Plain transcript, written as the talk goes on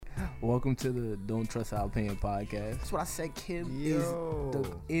Welcome to the Don't Trust Our Opinion podcast. That's what I said. Kim is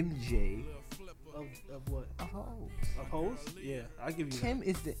the MJ of what? of hoes. Of hoes? Yeah, I give you Kim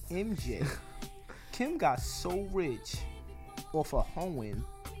is the MJ. Kim got so rich off of hoeing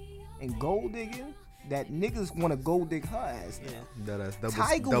and gold digging that niggas want to gold dig her ass now. Yeah. That's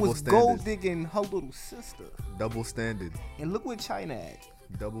Tiger double was standard. gold digging her little sister. Double standard. And look where China at.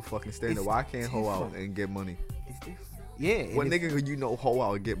 Double fucking standard. It's Why can't hoe out different. and get money? It's different. Yeah. What and nigga you know hoe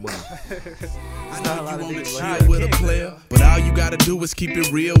out and get money? It's not a lot of wanna niggas chill like with a player, but all you gotta do is keep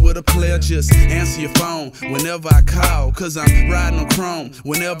it real with a player. Just answer your phone whenever I call, cause I'm riding on chrome.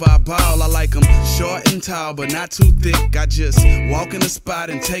 Whenever I ball, I like them short and tall, but not too thick. I just walk in the spot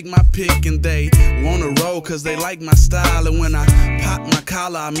and take my pick, and they wanna roll cause they like my style. And when I pop my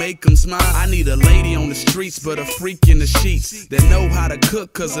collar, I make them smile. I need a lady on the streets, but a freak in the sheets that know how to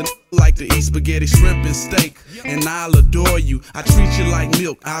cook, cause a like to eat spaghetti, shrimp, and steak. And I'll adore you. I treat you like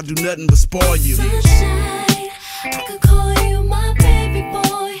milk, I'll do nothing but spoil you. Sunshine, I could call you my baby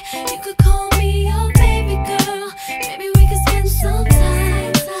boy. You could call me your baby girl. Maybe we could spend some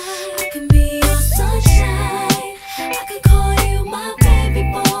time. I can be your sunshine. I could call you my baby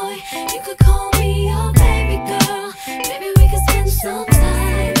boy. You could call me your baby girl. Maybe we could spend some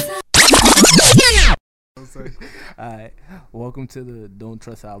time. Alright, welcome to the Don't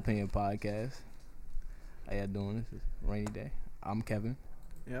Trust Our Opinion podcast. How y'all doing? This is a rainy day. I'm Kevin.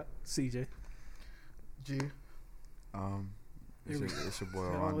 Yep, CJ. G. It's your boy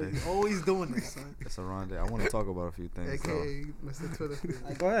Aronde. Always doing this, son. It's Aronde. I want to talk about a few things. AKA Mr. Twitter.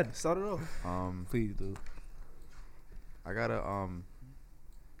 Right, go ahead, start it off. Please do. I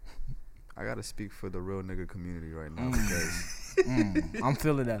gotta speak for the real nigga community right now because I'm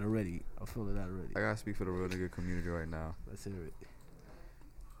feeling that already. I gotta speak for the real nigga community right now. Let's hear it.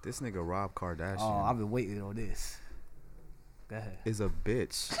 This nigga Rob Kardashian Oh, I've been waiting on this. Go ahead. is a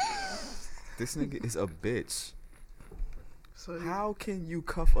bitch. This nigga is a bitch. So How can you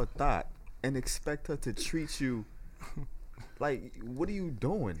cuff a thought and expect her to treat you like, what are you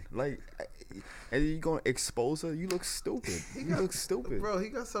doing? Like, and you gonna expose her? You look stupid. You look stupid. bro, he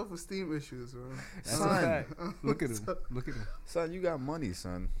got self-esteem issues, bro. That's Son. a fact. Look at him. Look at him. Son, you got money,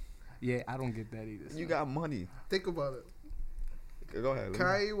 son. Yeah, I don't get that either. You son. got money. Think about it. Go ahead.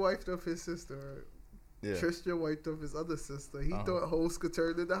 Kanye wiped up his sister, right? Yeah. Tristan wiped up his other sister. He Uh-huh. thought hoes could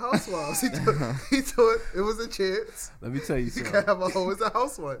turn into housewives. He thought it was a chance. Let me tell you You something. can have a hoe as a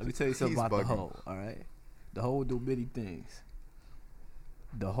housewife. Let me tell you something He's about the bugging. hoe, all right? The hoe will do many things.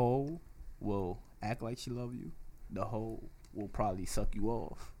 The hoe will act like she love you. The hoe will probably suck you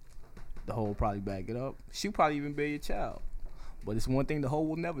off. The hoe will probably back it up. She'll probably even bear your child. But it's one thing the hoe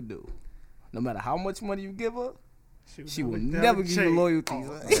will never do. No matter how much money you give her, she will never give you loyalty.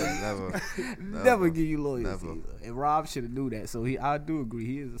 Yeah, Never give you loyalty. Never. And Rob should have knew that. So I do agree.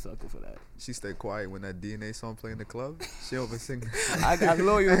 He is a sucker for that. She stayed quiet when that DNA song played in the club. She over singing. I got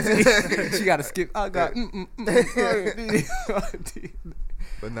loyalty. She got to skip. I got.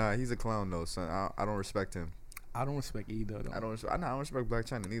 But nah, he's a clown though, son. I don't respect him. I don't respect either. Though. I don't respect Black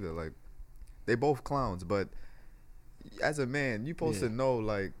China neither. Like, they both clowns, but as a man, you supposed to know.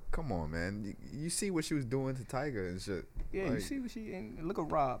 Like, come on, man. You see what she was doing to Tiger and shit. Yeah, like, you see what she and look at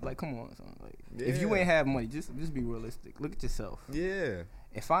Rob. Like, come on, son. Like, if you Yeah. ain't have money, just be realistic. Look at yourself. Yeah.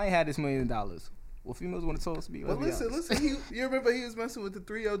 If I ain't had this $1 million, what females want to toast me? But listen. You remember he was messing with the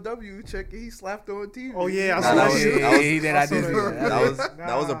 3LW chick and he slapped her on TV. Oh, yeah, I Nah, saw that that was- shit. that was- he did. I did.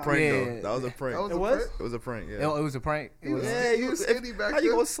 That was a prank Yeah. though. That was a prank. That was It a was? prank. It was a prank. It Yeah. was a prank. It was, Yeah, He was skinny back how you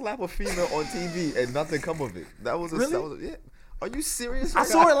then. gonna slap a female on TV and nothing come of it? That was a Really? yeah. Are you serious? I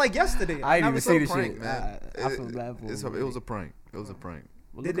saw it like yesterday. I didn't even It's see a the prank, shit. man. I feel bad for him. It was a prank. It was a prank.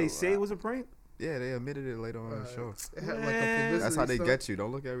 Well, Did look they at say Rob. it was a prank? Yeah, they admitted it later on in the show. It had like a Man. publicity That's how they stunt. get you.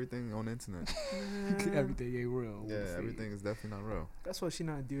 Don't look at everything on the internet. Everything ain't real. Yeah, everything is definitely not real. That's why she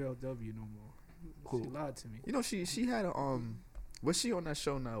not DLW no more. Cool. She lied to me. You know, she had a was she on that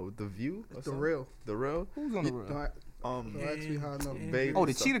show now? The View? Or The something? real. The Real? Who's on the You- real? Don't ask me how I know. Babe. Oh,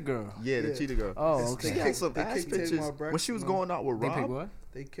 the cheetah girl. Yeah, the Yeah. cheetah girl. Oh, She okay. had some They ass kicked pictures Tamar when she was Braxton going out with They pick Rob. what?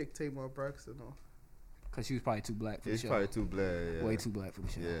 They kicked Tamar Braxton off. Cause she was probably too black for Yeah, the she's show. probably too black. Yeah. Way too black for the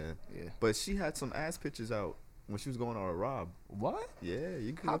show. Yeah. Yeah. But she had some ass pictures out when she was going out with Rob. What? Yeah,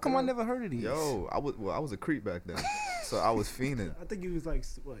 you can How look come it I up. never heard of these? Yo, I was a creep back then, so I was fiending. I think he was like,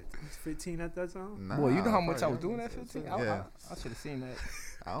 what, 15 at that time? Nah, Boy, you know how much I was probably doing at 15? Yeah. I should have seen that.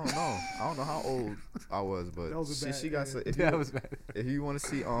 I don't know. I don't know how old I was, but That was a bad she got. area. Some, if That you, was bad. if you want to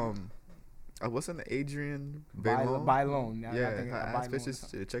see what's her name? Adrian Bailon? Buy loan. Yeah, her ass pictures.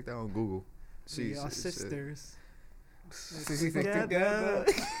 Check that on Google. We are she- sisters. Together.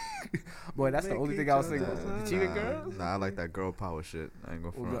 Boy, that's the only thing I was thinking. Nah, The cheating girls. Nah, I like that girl power shit. I ain't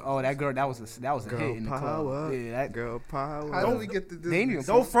gonna front. Oh, that girl, that was a Girl hit in the power. club. Yeah, that Girl power. How did we get to this? they didn't even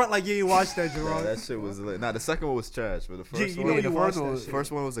Don't front like you ain't watched that, Yeah, Jerome. that shit was lit. Nah, the second one was trash, but the first you one, know you the watched first that one- shit.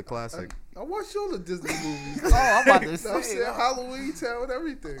 first one was a classic. I watched all the Disney movies. Oh, I'm about to I'm saying say. Halloween Town,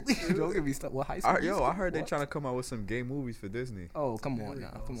 everything. Don't get me stuck. What high school? I heard they What? trying to come out with some gay movies for Disney. Oh, come on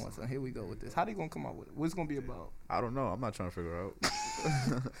now. Come on, son. Here we go with this. How they gonna come out with it? What's it gonna be about? I don't know. I'm not trying to figure out.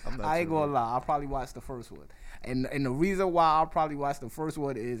 I'm not I ain't sure. gonna lie. I'll probably watch the first one. And the reason why I'll probably watch the first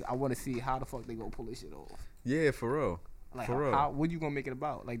one is I want to see how the fuck they gonna pull this shit off. Yeah, for real. Like, For real. what you gonna make it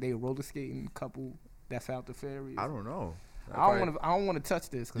about? Like they a roller skating couple that found the fairies. I don't know. I don't want to touch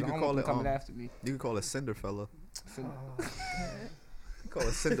this because You I can don't want call them it, coming after me. You can call it Cinderfella. So, You call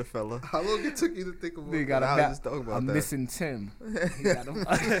it Cinderfella. How long it took you to think about they that? got I a was just talking about I'm that. missing Tim.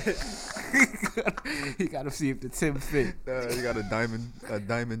 He got to see if the Tim fit. You got a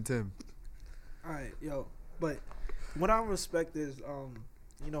diamond Tim. All right, yo. But what I respect is,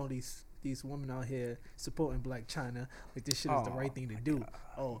 you know, these women out here supporting Black China. Like this shit is the Oh, right thing to do.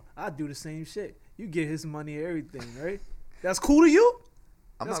 Oh, I do the same shit. You get his money and everything, right? That's cool to you?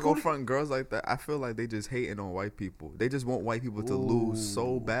 I'm That's not gonna cool. front girls like that. I feel like they just hating on white people. They just want white people to lose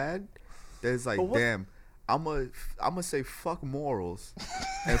so Ooh. bad that it's like, But what- damn, I'ma say fuck morals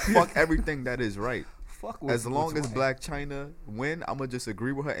and fuck everything that is right. Fuck As long as right. Black China win, I'ma just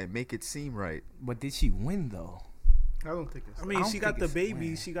agree with her and make it seem right. But did she win though? I don't think it's. I mean, don't she got think the it's baby.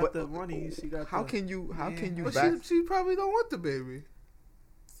 win. She got But- the money. She got. How the, can you but back? she probably don't want the baby.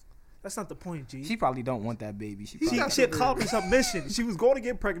 That's not the point, G. She probably don't want that baby. She He probably, got She the accomplished her mission. She was going to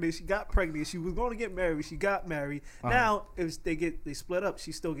get pregnant. She got pregnant. She was going to get married. She got married. Uh-huh. Now, if they split up,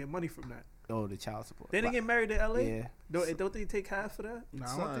 she still get money from that. oh, the child support. They didn't get married in L.A. Yeah. Don't they take half for that? Nah,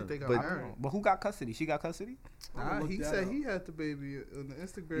 I don't think they got But- married. But who got custody? She got custody? Nah, look he that said up. he had the baby on the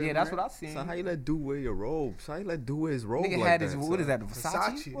Instagram. Yeah, that's right? what I seen. So how you let dude wear your robes? How you let dude wear his robe Nigga like had that? his what is son? that?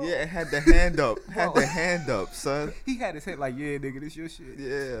 Versace? Versace. Yeah, it had the hand up. Had the hand up, son. He had his head like, yeah, nigga, this your shit. Yeah,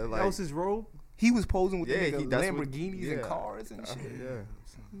 That like was his robe. He was posing with Yeah, the he- nigga that's what- Lamborghinis and yeah. cars and shit.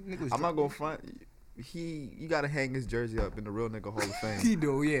 yeah. Nigga was I'm not drunk. gonna front. You gotta hang his jersey up in the Real Nigga Hall of Fame. He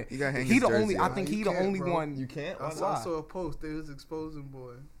do, yeah. You gotta hang He his the jersey only. up. I think Nah, he you the can't, only bro. one. You can't. I Why saw, I not? saw a post. They was exposing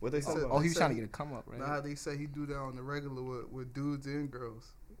boy. What they said? Oh, he was They trying to said- get a come up, right? Nah, they say he do that on the regular with dudes and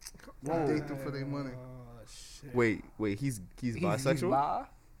girls. Whoa. Date them for their money. Oh shit. Wait, he's bisexual. bi?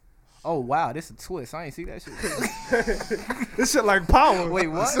 Oh wow, this a twist. I ain't see that shit. This shit like power. Wait,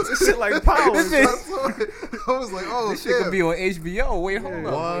 what? This shit like power. This I shit- saw it. I was like, oh, This shit could damn. be on HBO. Wait, hold up.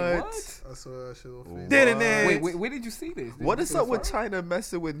 Wait, What? what? I saw that shit on Facebook. Did it, man. Wait, where did you see this? What This is up with first? China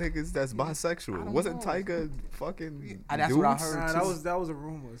messing with niggas that's I bisexual? don't Wasn't know. Tiger fucking That's what I dudes? heard. Nah, too. that was a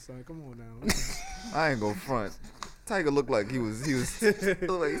rumor, son. Come on now. I ain't gonna front. Tiger looked like he was looked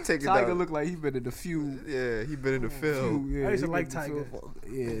like he taking Tiger down. look like he been in the few. Yeah, he been in the field. Yeah, I used to he like been in the Tiger.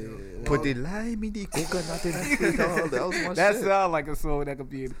 few. Yeah. Put the lime in the coconut in the dog. That was my That shit. sound like a song that could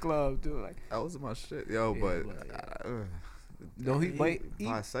be in the club too. Like, That was my shit, yo. Yeah, But no, he wait.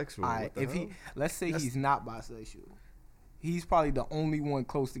 bisexual. Alright, what the if hell? he let's say That's- he's not bisexual, he's probably the only one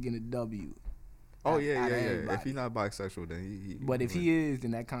close to getting a W. Oh out- yeah, out yeah, of yeah. If everybody. he's not bisexual, then he But if he is,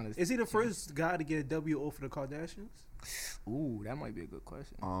 then that kind of Is he the first guy to get a W over the Kardashians? Ooh, that might be a good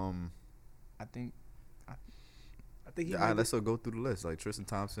question. I think I think he. yeah, might let's go through the list like Tristan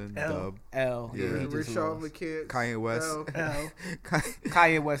Thompson, L. Dub, L. Yeah. Yeah, he just Richard lost. McKidd. Kanye West. L. be L.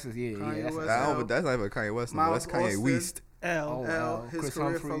 Kanye West is yeah. Kanye That's West. But that's not even Kanye West. No, Miles that's Kanye Austin. West. L. Oh, L. His Chris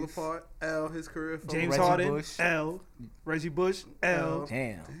career fell Humphries. apart. L. His career fell James Reggie apart. Harden. Bush. L. Reggie Bush. L.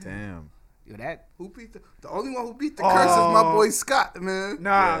 Damn. Damn. Yo, that Who beat the only one who beat the curse is my boy Scott, man.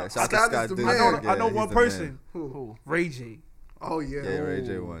 Nah, Yeah, shout out to Scott is Scott the Dillon. man. I know Yeah, one he's the person. man. Who? Ray J. Oh yeah. Yeah, Ray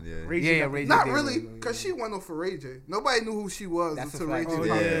J won. Yeah. Ray J. yeah, got Ray the- J Not did really, win, because yeah. she went over Ray J. Nobody knew who she was That's a until Ray fact. J Oh,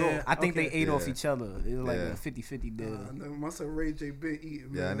 popped yeah. off. I think Okay. they ate off Yeah. each other. It was like Yeah. a 50-50 deal. Must have Ray J been eating,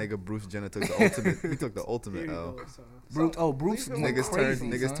 Yeah, man. that nigga Bruce Jenner took the ultimate. He took the ultimate Here you L. go, son. Bruce went Niggas crazy,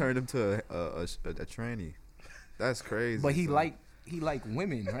 turned son. turned him to a tranny. That's crazy. But he son. like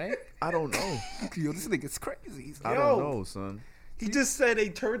women, right? I don't know. Yo, this nigga's crazy. son. I Yo. don't know, son. He just said they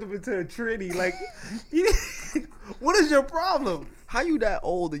turned him into a tranny. Like, what is your problem? How you that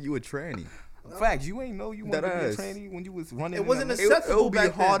old and you a tranny? Facts, you ain't know you wanted to be a Deadass. tranny when you was running. It in wasn't the- a- It Acceptable will be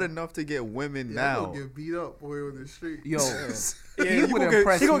back hard then. enough to get women Yeah, I'm now. gonna get beat up boy on the street. Yo, Yeah, He you would gonna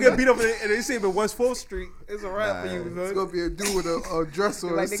impress get, he gonna me. get beat up and they see him in West 4th Street. It's a wrap for Nah, you, It's son. gonna be a dude with a dress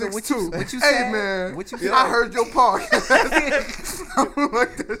on Like, nigga, what you- 6'2". what you Hey said? man, What you I said? heard your podcast. I don't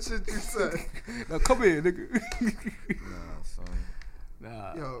like that shit you said. now come here, nigga. Nah, son.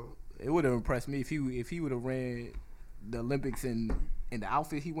 Nah, Yo, it would have impressed me if he would have ran the Olympics in the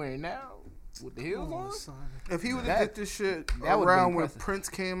outfit he wearing now with the heels Oh, on. son. If he would That- have did this shit that would've around been when impressive. Prince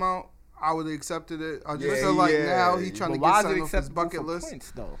came out, I would have accepted it. I just Yeah, feel like yeah. now he trying But to why get is it something off his acceptable bucket for list.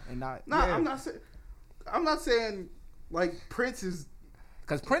 Prince though, and not Nah, Yeah. I'm not saying like Prince is.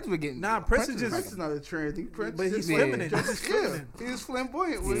 because Prince was getting Nah, Prince is Prince just. is not a trend. He Prince, But he's just- feminine. Yeah. He's Yeah, feminine. he's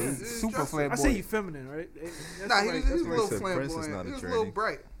flamboyant with Yeah, his super dressing. flamboyant. I say you feminine, right? That's Nah, right. he was That's a right. little Prince is flamboyant. not a He was a little tranny.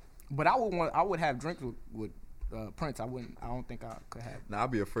 bright. But I would have drinks with Prince. I don't think I could have. Nah,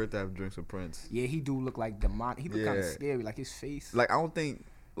 I'd be afraid to have drinks with Prince. Yeah, he do look like demonic. He look kind of Yeah. scary, like his face. Like I don't think,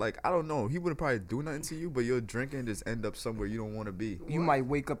 like I don't know, he wouldn't probably do nothing to you, but you're drinking just end up somewhere you don't want to be. You might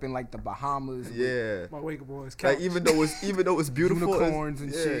wake up in like the Bahamas. with- Yeah. My wake up boys. Like even though it's beautiful, Unicorns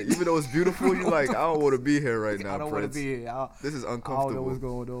and shit. Even though it's beautiful, you're like, I don't want to be here right now, I don't want to Prince. be here. This is I don't know uncomfortable. what's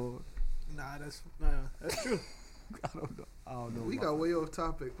going on. That's true. I don't know. I don't know. We about got way off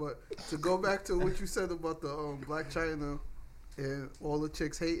topic, but to go back to what you said about the Black China and all the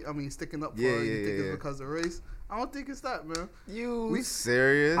chicks sticking up for Yeah, her. You yeah, think yeah. it's because of race? I don't think it's that, man. You We-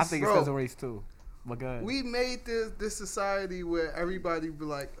 serious? I think it's Bro. because of race too. But go ahead. We made this society where everybody be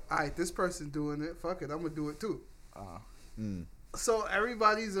like, all right, this person doing it, fuck it, I'm gonna do it too. Mm. So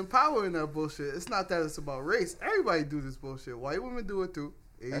everybody's empowering that bullshit. It's not that it's about race. Everybody do this bullshit. White women do it too.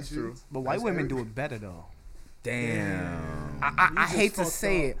 That's Asians. true. But white That's women every- do it better though. Damn. I just hate to fucked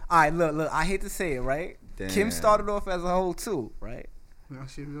say up. it. All right, look. I hate to say it, right? Damn. Kim started off as a hoe too, right? Now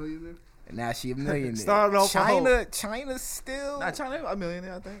she a millionaire. And now she a millionaire. Started off a hoe. China's still. Nah, China a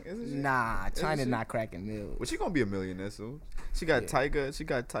millionaire, I think. Isn't she? Nah, China she? not cracking mills. Well, she gonna be a millionaire soon. She got Yeah. Tiger. She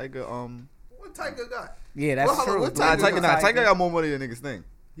got Tiger. What Tiger got? Yeah, that's Well, hold on, true. what Nah, Tiger Tiger got? got more money than niggas think.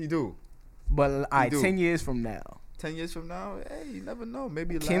 He do. But all right, do. 10 years from now, 10 years from now, hey, you never know.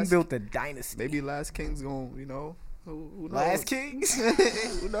 Maybe Kim last, built a dynasty. maybe Last King's gonna, who knows? Last Kings.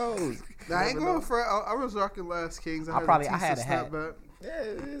 Who knows? Now, I ain't Never going know. for. I was rocking Last Kings. I had probably- a I had a hat. snapback. Yeah,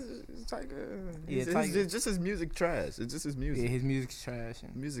 it's Tiger. Yeah, It's Tiger. just his music trash. It's just his Yeah, music. his music's trash.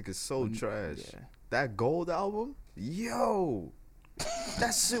 And Music is so trash. Yeah. That Gold album, yo,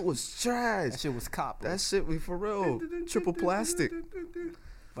 that shit was trash. That shit was cop. That shit was for real. Triple plastic.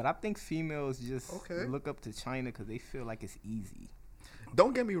 But I think females just Okay. look up to China because they feel like it's easy.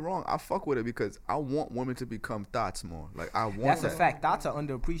 Don't get me wrong, I fuck with it because I want women to become thoughts more. Like I want That's that. a fact. Thoughts are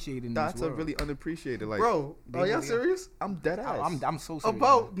underappreciated in Thoughts this are world. really unappreciated. Like, Bro, They are y'all really are. serious? I'm dead ass. I'm so serious.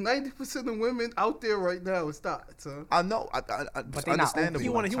 About 90% of women out there right now is thoughts, huh? I know. I But they not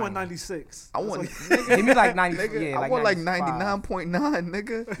understandable. open. He want China. 96. I want. Give me like 90. Nigga, Yeah, I like want like 95. 99.9,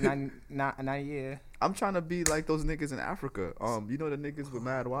 nigga. 90, yeah. I'm trying to be like those niggas in Africa. You know the niggas with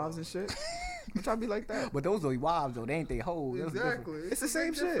mad wives and shit. I'm trying to be like that. But those are wives though. They ain't they hoes. That's different. Exactly. It's the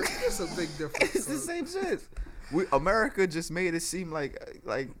same shit. It's a big difference. It's the son. same shit. America just made it seem like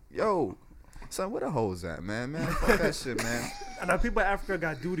yo, son, where the hoes at, man? Fuck that shit, man. And the people in Africa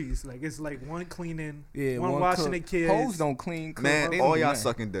got duties. Like it's like one cleaning, Yeah, one washing cook. the kids. Hoes don't clean. Cook. Man, They don't all do y'all nothing.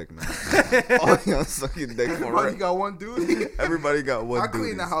 sucking dick, man. All y'all sucking dick for Everybody real. got one duty. Everybody got one I duty.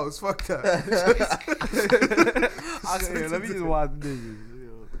 clean the house. Fuck that. Yeah, let me just watch the dishes.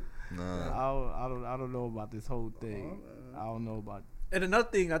 Nah. I don't know about this whole thing. I don't know about. And another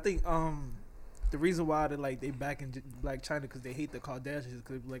thing, I think the reason why they back in Black China because they hate the Kardashians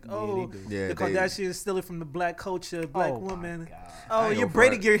because like Yeah, they do. Yeah, the they- Kardashians stealing from the black culture, black Oh, my woman. God. Oh, I ain't you're gonna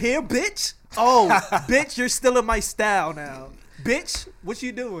braiding front. your hair, bitch. Oh, bitch, you're stealing my style now, bitch. What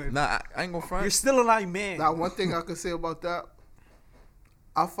you doing? Nah, I ain't gonna front. You're stealing my man. Now, one thing I can say about that,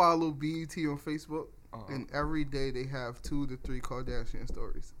 I follow BET on Facebook, and every day they have 2 to 3 Kardashian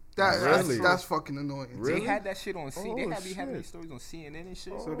stories. Really? That's fucking annoying. Really? They had that shit on C. They Oh, had be having shit. these stories on CNN and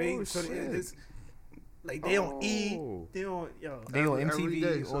shit. So they, Oh, so they, shit. it's, like they don't eat, Oh. they don't, yo. They on every MTV.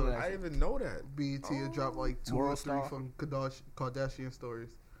 day, all so that I shit. didn't even know that. BET will drop like 2 or World 3 Star. from Kardashian stories.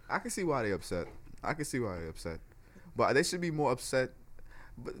 I can see why they upset. But they should be more upset.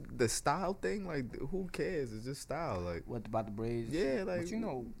 But the style thing, like, who cares? It's just style. Like, What about the braids? yeah, like, But you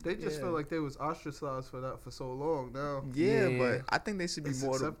know, They just Yeah. feel like they was ostracized for that for so long. Now yeah, Yeah. but I think they should be it's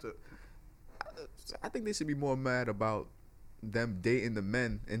more. accepted. I think they should be more mad about them dating the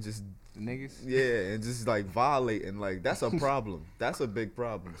men and just the niggas. yeah, and just like violating. Like, that's a problem. That's a big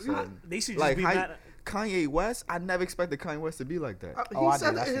problem. Son. They should just Like be how- mad. Kanye West, I never expected Kanye West to be like that. He Oh, I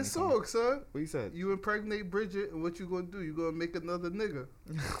said did. I it in seen his it coming. song, son. What he said? You impregnate Bridget, and what you gonna do? You gonna make another nigga.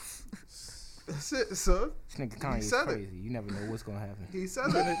 That's it, son. This nigga Kanye is said it. crazy. You never know what's gonna happen. He said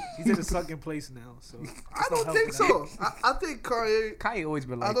it. He's in a sunken place now, so I don't think so. I think Kanye. Kanye always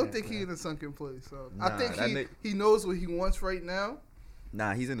been like I don't that, think bro. he in a sunken place. So Nah, I think that he knows what he wants right now.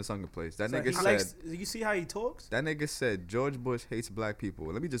 Nah, he's in the sunken place. That So nigga he said. likes. You see how he talks? That nigga said George Bush hates black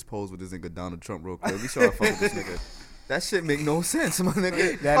people. Let me just pose with this nigga Donald Trump real quick. Let me show I fuck with this nigga. That shit make no sense, my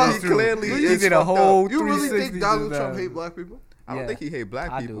nigga. That He is true. clearly He is did a fucked up. whole You really 360 think Donald just Trump now. hate black people? I don't Yeah. think he hate black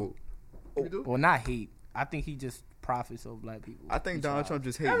I do. people. You do? Well, not hate. I think he just profits off black people. I think He Donald tries. Trump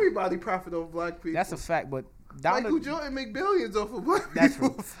just hate. Everybody profit off black people. That's a fact, but Michael Donald. Jordan make billions off of black That's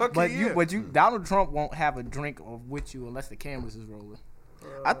people. true. Fucking But year. Donald Trump won't have a drink with you unless the cameras is rolling.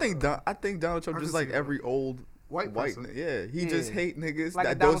 I think Donald Trump I just can like see that. every old White person. Yeah, he just Yeah. hate niggas Like a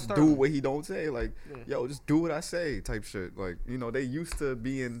that Donald just do Sterling. what he don't say. Like, Yeah. yo, just do what I say type shit. Like, you know, they used to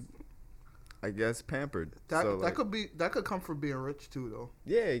being, I guess, pampered. That so, like, that could come from being rich too though.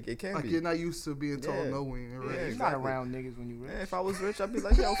 yeah, it can Like be. you're not used to being told Yeah. no when you're Yeah, rich. You're exactly. not around niggas when you rich. Yeah, if I was rich, I'd be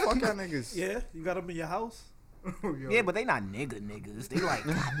like, yo, fuck y'all niggas. Yeah, you got them in your house. Yo. Yeah, but they not niggas. They like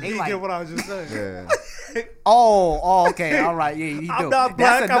they You like. get what I was just saying. Yeah. Oh, okay, all right, yeah. You I'm do. not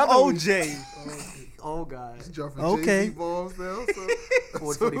That's black. I'm another- OJ. Oh god. dropping Okay. Jay-Z bombs now. So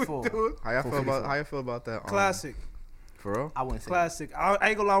Forward so we 44. doing. How y'all feel about that? Classic. For real? I wouldn't say. Classic. I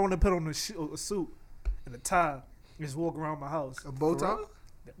ain't gonna lie. I want to put on a suit and a tie and just walk around my house. A bow tie?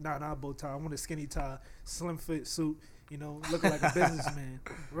 Nah, not a bow tie. I want a skinny tie, slim fit suit. You know, looking like a businessman,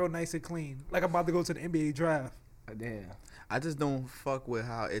 real nice and clean, like I'm about to go to the NBA draft. Damn. I just don't fuck with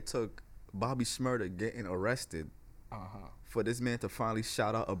how it took Bobby Shmurda getting arrested for this man to finally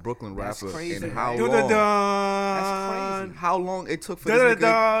shout out a Brooklyn That's rapper. crazy. And how Dun-dun-dun. long? That's crazy. How long it took for this nigga?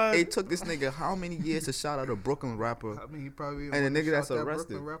 Dun-dun-dun. It took this nigga how many years to shout out a Brooklyn rapper? I mean, he probably And the wanted to nigga shout that's that arrested.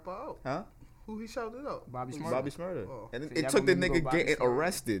 Brooklyn rapper out. Huh? Who he shouted out? Bobby Shmurda. Bobby Shmurda. Oh. And See, it that took the would make me nigga go Bobby getting Shmurda.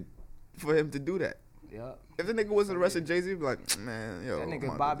 arrested for him to do that. Yeah. If the nigga wasn't arrested, Jay-Z would be like, man, yo. That I'm nigga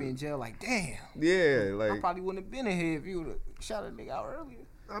not Bobby gonna in jail. Like, damn. do- Yeah, I like. probably wouldn't have been in here if you would have shot a nigga out earlier.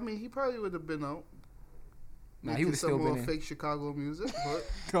 I mean, he probably would have been out. Nah, he Making would've some still more been in. fake Chicago music,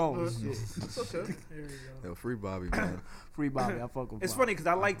 but Oh shit. it's okay. There we go. Yo, free Bobby, man. Free Bobby. I fuck with It's Bobby. funny because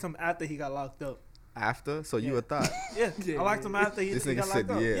I liked him after he got locked up. After? So you Yeah. a thought. Yeah, Yeah, I liked him after he This got nigga locked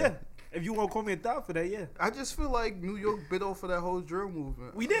said, up. yeah. Yeah. If you want to call me a thought for that, yeah, I just feel like New York bit off for that whole drill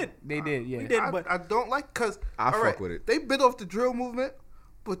movement. we did. They did, yeah. We did. I, but I don't like because I fuck with it. They bit off the drill movement,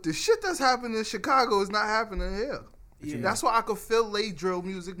 but the shit that's happening in Chicago is not happening here. Yeah. That's why I could feel late drill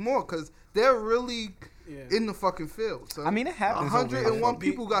music more because they're really Yeah. in the fucking field. So I mean, it happens over here. 101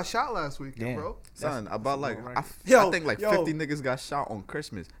 people got shot last weekend, Damn. bro. Son, about like, I Yo, think like yo. 50 niggas got shot on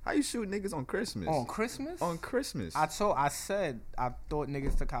Christmas. How you shoot niggas on Christmas? On Christmas? On Christmas. I said I thought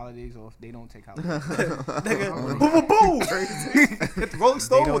niggas took holidays off. They don't take holidays. Nigga, boom, boom, boom. Hit the Rolling They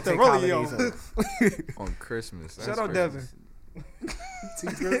Stone don't with the take rolling, yo. holidays off. on Christmas. Shout That's out crazy. Devin. T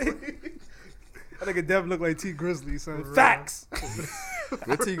Grizzly. That nigga Devin look like T Grizzly, son. Facts.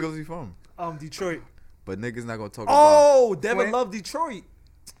 Where T goes he from? Detroit. But niggas not gonna talk Oh, Devin Flint. love Detroit.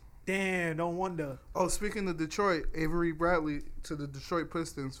 Damn, don't wonder. Oh, speaking of Detroit, Avery Bradley to the Detroit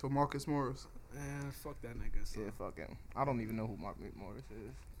Pistons for Marcus Morris. Man, fuck that nigga. Son. Yeah, fuck him. I don't even know who Mark Morris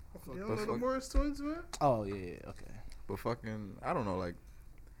is. You don't the know the fuck? Morris twins, man? Oh yeah, okay. But fucking, I don't know, like,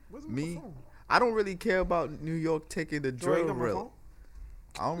 Where's Me? my phone? I don't really care about New York taking the Joy, you drill got my real. phone?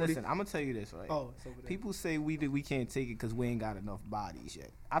 I don't really. Listen, I'm gonna tell you this, right? Oh, it's over there. People say we can't take it because we ain't got enough bodies yet.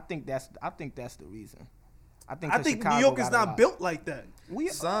 I think that's the reason. I think 'cause New Chicago York is got a not lot. built like that. We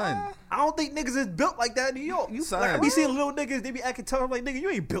Son. I don't think niggas is built like that in New York. Son. Like I be seeing little niggas, they be acting tough. I'm like, nigga, you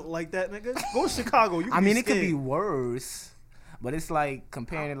ain't built like that, nigga. Go to Chicago. You I mean, it could scared. be worse, but it's like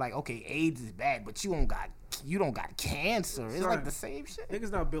comparing it like, okay, AIDS is bad, but you don't got cancer. It's Son. like the same shit.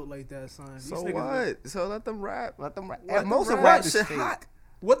 Niggas not built like that, son. These So niggas- what? So let them rap. Let them rap. Let them Most of rap. rap is Shit fake. hot.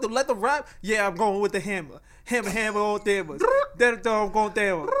 What the let them rap? Yeah, I'm going with the hammer. Hammer on hammer. Then I'm going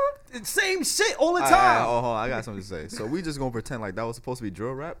hammer. It's same shit all the Alright, time. hold on, I got something to say. So we just gonna pretend like that was supposed to be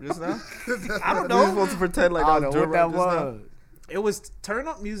drill rap just now? I don't We know. supposed to pretend like I that don't was know drill what that rap just now? was. It was turn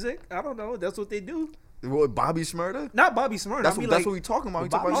up music. I don't know. That's what they do. What, Bobby Shmurda? Not Bobby Smurda. That's I mean, what like, we talking about. We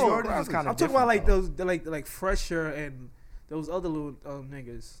But talking Bobby about Shmurda drill is rap. kinda I'm talking about like different, those like Fresher and those other little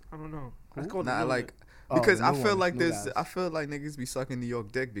niggas. I don't know. I call them Nah, little like Oh, because I new feel ones, like new this. guys. I feel like niggas be sucking New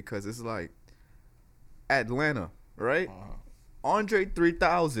York dick because it's like Atlanta, right? Andre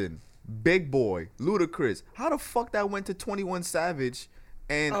 3000, Big Boy, Ludacris. How the fuck that went to 21 Savage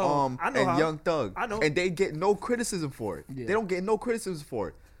and Oh, I know and how. Young Thug? I know. And they get no criticism for it. Yeah. They don't get no criticism for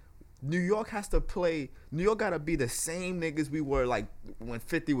it. New York has to play. New York gotta be the same niggas we were like when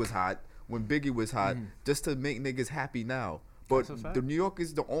 50 was hot, when Biggie was hot, just to make niggas happy now. But That's a fact. the New York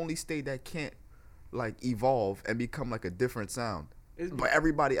is the only state that can't like evolve and become like a different sound. It's- But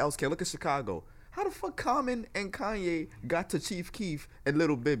everybody else can. Look at Chicago. How the fuck Common and Kanye got to Chief Keef and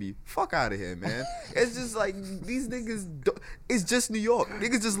Little Bibby? Fuck out of here, man. It's just like these niggas. It's just New York.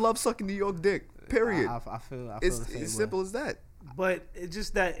 Niggas just love sucking New York dick. Period. I feel It's the same as way. simple as that. But it's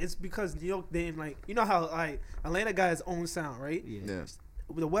just that it's because New York didn't like. You know how like Atlanta got his own sound, right? Yeah.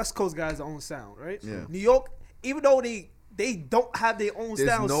 The West Coast got his own sound, right? Yeah. New York, even though they don't have their own There's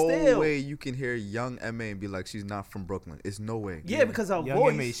sound no still. way you can hear young MA and be like, she's not from Brooklyn. It's no way. Yeah, because her Young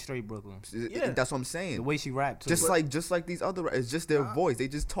voice. M.A. straight Brooklyn. Yeah. That's what I'm saying. The way she rapped too. Just like these other, it's just their voice. They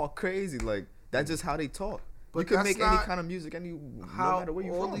just talk crazy. Like that's just how they talk. But you can that's make any not kind of music, no How matter where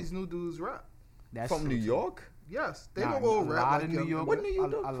you all from. these new dudes rap. That's From true, New too. York. Yes, they Nah, don't all a rap lot like of New Young York, M.A. What New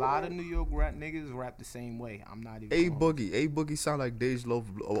York a lot of New York rap niggas rap the same way. I'm not even. A gonna- Boogie sound like Dej Loaf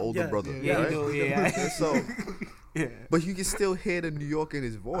older Yeah, brother. Yeah, right? he do, yeah. So, Yeah. but you can still hear the New York in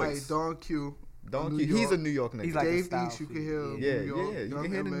his Hey, voice. Don Q. Donkey, New he's York. a New York nigga. He's like a Dave style East, you freak, can hear yeah, New York, yeah, you Young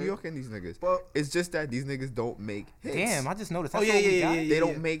can hear the M.A. New York in these niggas. But It's just that these niggas don't make hits. Damn, I just noticed. Oh, That's yeah, all we yeah, got? yeah, They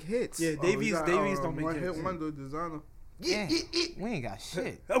don't make hits. Yeah, we Davies got, don't make one hits. hit wonder designer. Yeah. We ain't got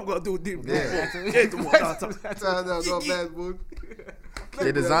shit. I'm gonna do it. Yeah. No, bad boy.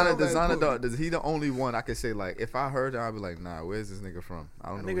 Yeah, designer, That he the only one I can say like if I heard him, I'd be like, nah, where's this nigga from? I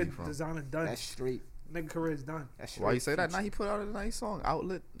don't know where he Nigga from. designer done. That's straight. Nigga career is done. That's straight. Why you say that? Nah, he put out a nice song,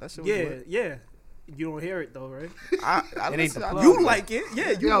 Outlet. That shit was Yeah, lit. yeah. You don't hear it though, right? I It ain't listen- the I- plug. You like it?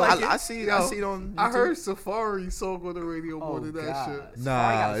 Yeah, you Yo, like it. I see it on. I YouTube. heard Safari song on the radio Oh, more than that God. shit. Safari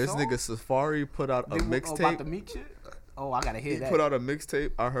Nah, got a this song? nigga Safari put out a They about the mixtape. meat shit? Oh, I gotta hear He that. put out a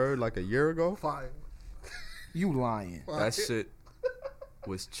mixtape. I heard like a year ago. Fine. You lying. That shit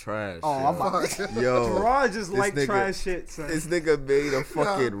was trash. Oh, I'm about yo, Gerard just this like nigga- trash shit, son. this nigga made a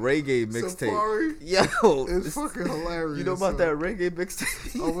fucking reggae mixtape. Safari Yo, is fucking hilarious. you know about son. that reggae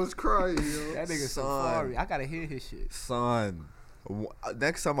mixtape? I was crying, yo. that nigga Son. Safari. I gotta hear his shit. Son,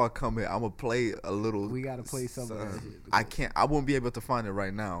 next time I come here, I'm gonna play a little. We gotta play some of that Son, shit. I can't. I won't be able to find it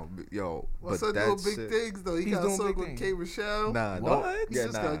right now. But, yo, What's but up that doing big shit. things though? He He's got a doing song big with things. K. Michelle. Nah, What? don't. He Yeah,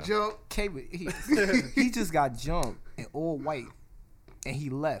 just nah. got jumped. He just got jumped in all white, and he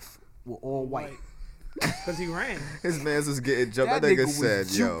left with all white. Because he ran. His man's was getting jumped. That, nigga was said,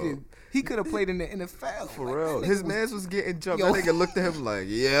 yo. juking. He could have played in the NFL. For Like, real. that His nigga was- man's was getting jumped. Yo. That nigga looked at him like,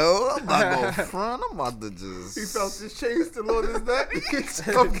 yo, I'm not going front. I'm about to just. He felt his chain still on his neck.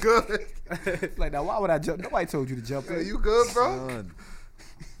 I'm good. like, now why would I jump? Nobody told you to jump Hey, in. you good, bro? Son,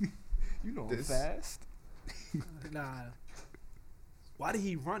 You know I'm This- fast. Nah. Why did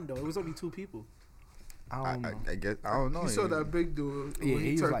he run though? It was only two people. I don't know. I guess I don't know. You saw that big dude. Yeah, When he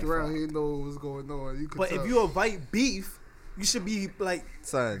he was turned like, around, fuck. he didn't know what was going on. You could But tell. if you invite beef, you should be like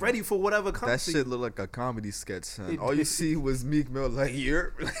Son, ready for whatever comes. that to shit you. looked like a comedy sketch, son. It All you did. see was Meek Mill like,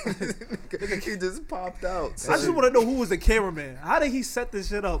 here. He just popped out. I son. just want to know who was the cameraman. How did he set this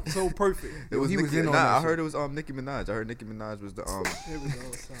shit up so perfect? It was He Nicki, was in on nah, that I shit. heard it was Nicki Minaj. I heard Nicki Minaj was the Here we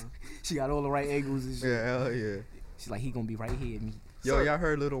go, son. She got all the right angles and shit. yeah, hell yeah. She's like, he gonna be right here. Me. Yo, So- y'all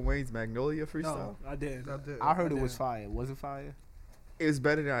heard Lil Wayne's Magnolia freestyle? No, I didn't. I did. I heard it Yeah. was fire. Was it fire? It was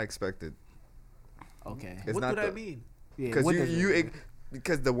better than I expected. Okay. It's What not do that the- mean? Yeah. Because what does it mean?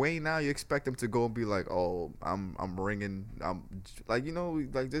 because the Wayne now you expect him to go and be like, oh, I'm ringing, I'm like, you know,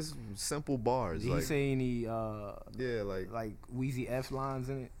 like just simple bars. Did he Like, say any yeah, like Wheezy F lines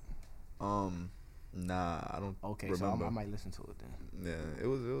in it? nah, I don't. Okay, so remember. I might listen to it then. Yeah, it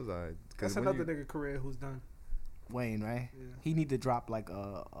was alright. That's another nigga career who's done. Wayne, right? Yeah. He need to drop like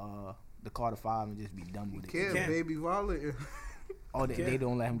the Carter 5 and just be done with it. Can't, Can't. baby violent. Oh, they Can't.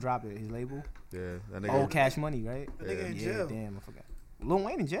 don't let him drop it. His label. Yeah, that nigga. Oh, Cash Money, right? That nigga in Yeah, jail. damn, I forgot. Lil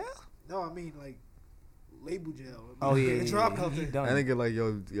Wayne in jail? No, I mean like label jail. Oh yeah, They dropped he nothing. done. That nigga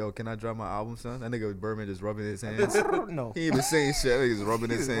like, yo, can I drop my album, son? That nigga Birdman just rubbing his hands. no. He ain't even saying shit. That nigga's rubbing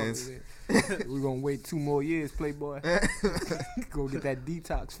his hands. We're gonna wait 2 more years, Playboy. Go get that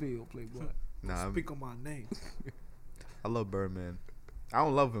detox feel, Playboy. Nah, Speak on my name. I love Birdman. I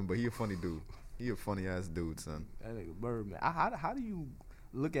don't love him, but he a funny dude. He a funny ass dude, son. That nigga Birdman. How do you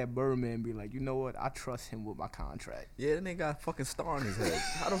look at Birdman and be like, you know what? I trust him with my contract. Yeah, that nigga got a fucking star in his head.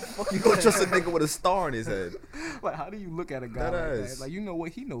 How the fuck you gonna trust a nigga with a star in his head? Like, how do you look at a guy That like ass. that? Like, you know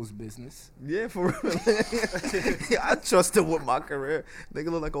what? He knows business. Yeah, for real. Yeah, I trust him with my career. Nigga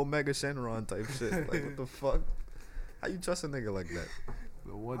look like Omega Shenron type shit. Like, what the fuck? How you trust a nigga like that?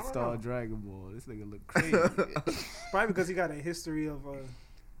 The I one don't star know. Dragon Ball. This nigga look crazy. Probably because he got a history of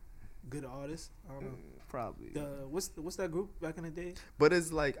good artists. I don't know. Probably. What's that group back in the day? But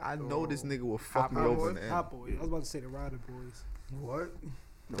it's like, I know this nigga will fuck me Hot over Boy? in the end. Hot Boy. I was about to say the Rider Boys. What?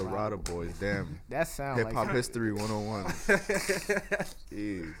 The Rada Boys, damn. That sound Hip like Hop History 101.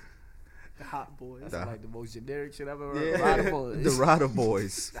 Jeez. The Hot Boys. That's Nah. like the most generic shit I've ever heard. Yeah, Rider Boys. the Rada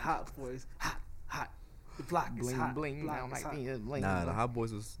Boys. The Hot Boys. Hot, hot. The block is Bling hot. bling. Block Now is like hot. me, bling. Nah, the Hot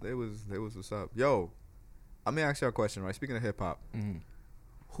Boys was they was what's up. Yo, let me ask y'all a question, right? Speaking of hip hop, Mhm.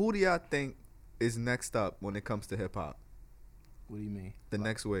 who do y'all think is next up when it comes to hip hop? What do you mean? The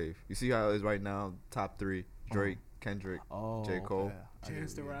next wave. You see how it is right now? Top 3: Drake, Kendrick, Oh, J. Cole. okay. I get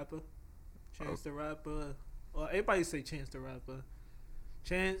Chance it, the yeah. Rapper. Chance the Rapper. Well, everybody say Chance the Rapper.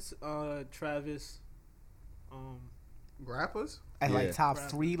 Chance, Travis. Rappers? At Yeah. like top Rapper.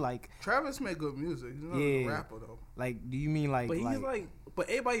 3, like Travis make good music. He's not a Yeah. rapper though. do you mean like But he's like, but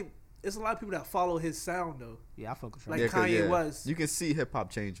everybody, it's a lot of people that follow his sound though. yeah, I fuck with like Travis. 'cause, Kanye West. You can see hip hop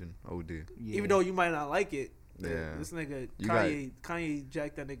changing. OD. Yeah. Even though you might not like it. Yeah. This nigga You Kanye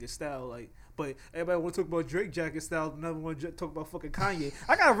jacked that nigga style like. But everybody want to talk about Drake jacket style. Another one talk about fucking Kanye.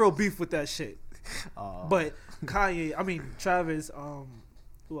 I got a real beef with that shit. But Kanye, I mean Travis.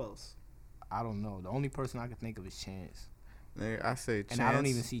 Who else? I don't know. The only person I can think of is Chance, Nigga, I say Chance. and I don't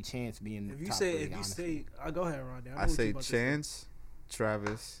even see Chance being. If you top say, 3, if you honestly. say, go ahead, Ron. I say Chance,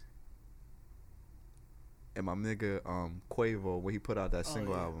 Travis, and my nigga Quavo when he put out that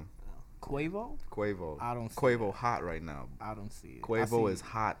single yeah. album. Quavo, Quavo. I don't see Quavo hot right now. I don't see it. I Quavo see- is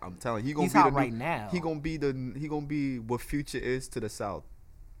hot. I'm telling you, he gonna He's be hot the new- right now. He gonna be what Future is to the South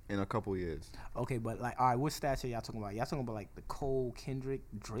in a couple years. Okay, but like, all right, what stature y'all talking about? Y'all talking about like the Cole, Kendrick,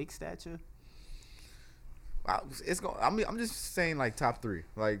 Drake stature? It's going. I mean, I'm just saying like top 3,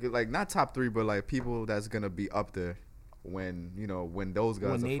 like not top 3, but like people that's gonna be up there when when those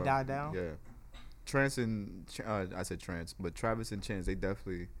guys When are they from- die down? Yeah, Trance and I said Trance, but Travis and Chance they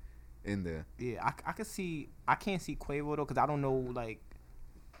definitely in there. Yeah, I can see. I can't see Quavo though, cause I don't know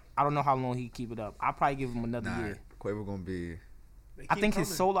how long he keep it up. I'll probably give him another Nah, year. Quavo gonna be. I think his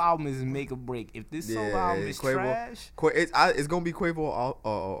solo album is make or break. If this solo album is Quavo. trash, It's gonna be Quavo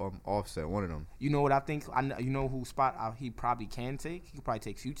Offset, one of them. you know what I think? You know who spot he probably can take? He could probably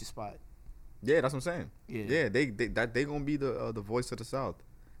take Future spot. Yeah, that's what I'm saying. Yeah. Yeah, they gonna be the voice of the South.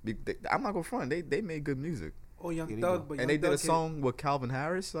 I'm not gonna front. They made good music, Oh, Young Yeah, they Thug, do. but and Young they did Thug a song with Calvin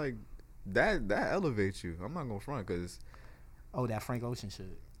Harris. Like that elevates you. I'm not gonna front because Oh, that Frank Ocean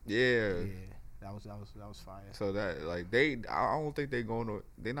shit. yeah. Yeah, that was fire. So that like I don't think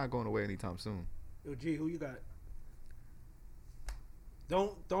they're not going away anytime soon. Yo, G, who you got?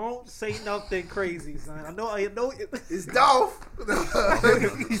 Don't say nothing crazy, son. I know. It's Dolph.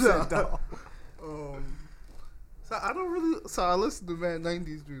 He said Dolph. So I don't really. So I listen to mad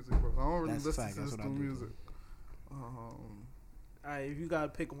 '90s music, bro. I don't really That's a listen fact. to That's this what I new do. music. All right, if you gotta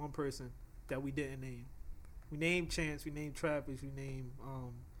pick one person that we didn't name, we named Chance, we named Travis, we named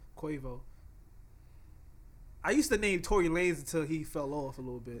Quavo. I used to name Tory Lanez until he fell off a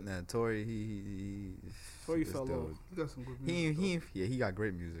little bit. Nah, Tory he Tory this fell dude. off. You got some good music. He got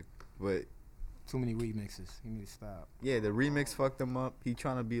great music, but Too many remixes. He need to stop. yeah, the remix fucked him up. He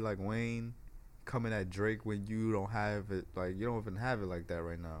trying to be like Wayne, coming at Drake when you don't have it. Like you don't even have it like that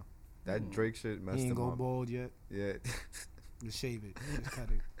right now. That Drake shit messed He ain't him go up. bald yet. Yeah, Just shave it. Just cut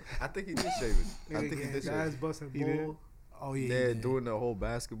it. I think he did shave it. I think he did shave guys it. busting He did? ball. Oh yeah. Yeah, he did. doing the whole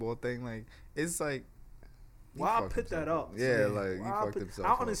basketball thing. Like it's like. he Why I fucked put that himself up? Yeah, like he Why I fucked put- himself I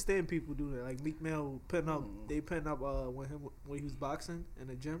don't up. understand people do that. Like Meek Mill putting up, they putting up when he was boxing in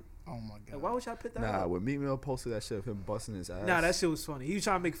the gym. Oh my god. Like, why would y'all put that Nah, up? when Meek Mill posted that shit of him busting his ass. Nah, that shit was funny. He was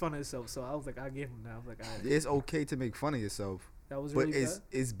trying to make fun of himself, so I was like, I gave him that. I was like, all right, It's okay to make fun of yourself, that was but really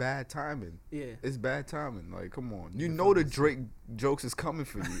it's bad timing. bad. Yeah. It's bad timing. Like, come on. You know the Drake jokes is coming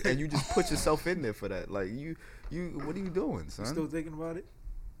for you, and you just put yourself in there for that. Like, you. What are you doing, son? You still thinking about it?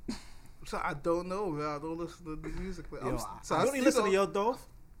 So I don't know, man. I don't listen to the music. But Yo, so You I only still listen to don't- Yo Dolph?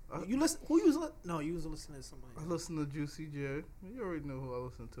 Uh, You listen? Who you was? No, you was listening to somebody. I listen to Juicy J. You already know who I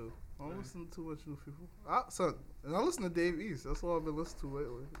listen to. I don't Right. listen to too much new people. And I listen to Dave East. That's all I've been listening to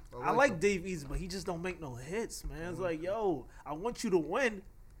lately. I like him. Dave East, but he just don't make no hits, man. It's like, yo, I want you to win,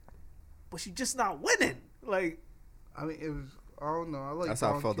 but you just not winning. Like, I mean, it was. I don't know. I like. That's how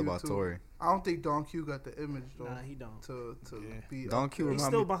I Don felt Q about too. Tory. I don't think Don Q got the image though nah, he don't. to Yeah. be. Don up Q there. He's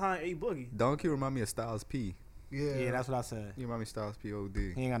remind still me. behind A Boogie. Don Q remind me of Styles P. Yeah, Yeah, that's what I said. You remind me of Styles P. OD.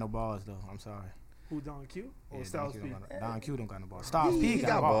 He ain't got no balls though. I'm sorry. Who, Don Q or Yeah, Styles Don P? Q don't got- Don Q don't got no balls. Styles P He got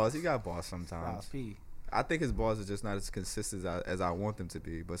got balls. balls. He got balls Styles sometimes. P. I think his balls are just not as consistent as I want them to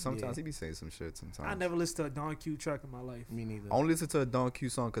be. But sometimes Yeah. he be saying some shit. Sometimes I never listened to a Don Q track in my life. Me neither. I only listen to a Don Q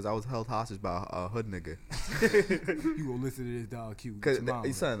song because I was held hostage by a hood nigga. You gonna listen to this Don Q? Cause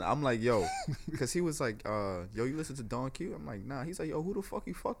tomorrow. son, I'm like, yo, cause he was like, yo, you listen to Don Q? I'm like, nah. He's like, yo, who the fuck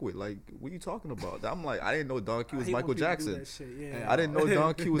you fuck with? Like, what you talking about? I'm like, I didn't know Don Q I was hate when Michael people do Jackson. that shit, yeah. Yeah. I didn't know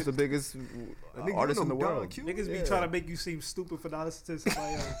Don Q was the biggest Nigga, artist you in the know Don world. Q? Niggas be Yeah. trying to make you seem stupid for not listening to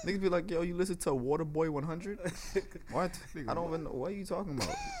somebody else. Niggas be like, yo, you listen to Waterboy 100? What? Nigga, I don't even know. What are you talking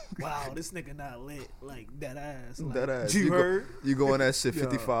about? Wow, this nigga not lit like that ass. Like, That ass. You You go- heard? You go on that shit, Yo.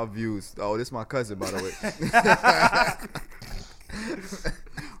 55 views. Oh, this my cousin, by the way.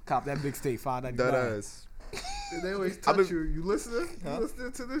 Cop that big state, $5.99. That ass. They always I've touch been- you. You listening? Huh? You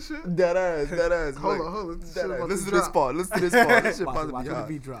listening to this shit? Dead ass. Hold on. This shit about Listen to to this drop. part. Listen to this part. This shit Watch about to be the hot.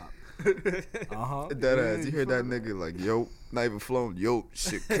 beat drop. Uh-huh. Dead ass. You hear that nigga like, yo, not even flown. Yo,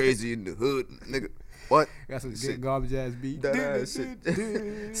 shit crazy in the hood, nigga. What? Got some Shit. good garbage ass beat. That ass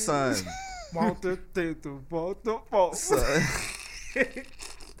shit. Son. Son.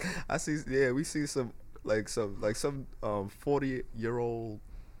 I see. Yeah, we see some 40-year-old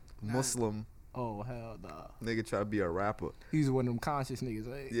Muslim Oh hell nah. nigga try to be a rapper. He's one of them conscious niggas,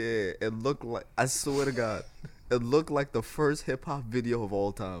 right? Yeah, it looked like, I swear to God, it looked like the first hip hop video of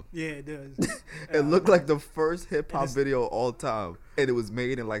all time. Yeah, it does. It looked like the first hip hop it's- video of all time, and it was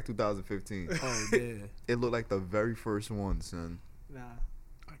made in like 2015. Oh yeah. It looked like the very first one, son. Nah.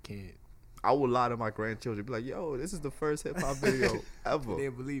 I can't. I would lie to my grandchildren, be like, "Yo, this is the first hip hop video ever." They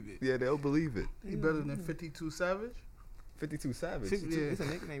believe it. Yeah, they'll believe it. He better than 52 Savage? 52 Savage. 52. Yeah. It's a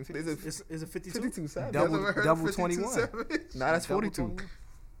nickname. There's 52. a Is it 52? 52 Savage. Double- You ever heard double of 52 21. Savage? Nah, that's Double 42. 21?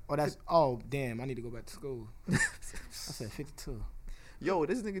 Oh, that's. Oh, damn. I need to go back to school. I said 52. Yo,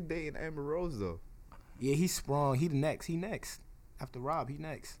 this nigga dating Amber Rose though. Yeah, he sprung. He the next. He next. After Rob, he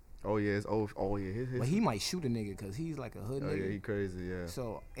next. Oh yeah, it's oh yeah, his. But he might shoot a nigga because he's like a hood Oh nigga. yeah, he crazy. Yeah.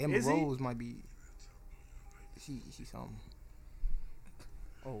 So Amber Is he? Rose might be. She something.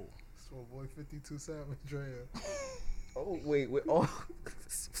 Oh. It's my boy 52 Savage, Drea. Oh wait. Oh.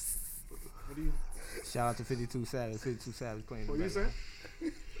 What do you? Shout out to 52 Savage. 52 Savage playing. What the you background.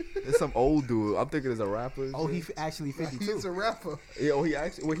 say? It's some old dude. I'm thinking it's a rapper. and Oh, shit. he actually 52. He's a rapper. Yeah, oh, he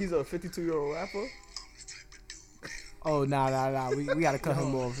actually. Well, he's a 52-year-old rapper. Oh, nah. We gotta cut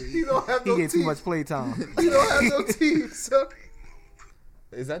him off. He don't have He no get too teeth. much playtime. He don't have no teeth, son.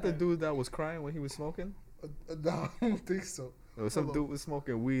 Is that the dude that was crying when he was smoking? No, I don't think so. Or some Hold on. dude was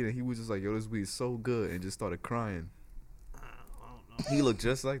smoking weed and he was just like, "Yo, this weed's so good," and just started crying. I don't know. He looked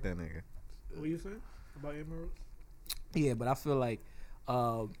just like that nigga. What you saying about Emerald? Yeah, but I feel like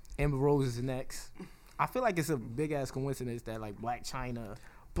Amber Rose is next. I feel like it's a big ass coincidence that like Black China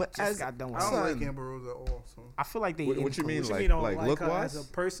But just got done with. I don't Son. like Amber Rose at all, so I feel like they. What you mean, include- What like- you mean, like like look her wise? as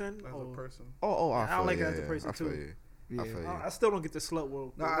a person? as or, a person. Oh, I I feel like you. her as a Yeah, person, I feel too. you. Yeah. I feel you. I still don't get the slut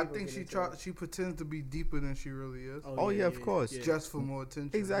world. Nah, I think she pretends to be deeper than she really is, Oh, yeah, of course. just for more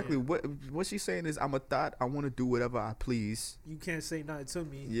attention. Exactly. What she's saying is, I'm a thought. I want to do whatever I please. You can't say nothing to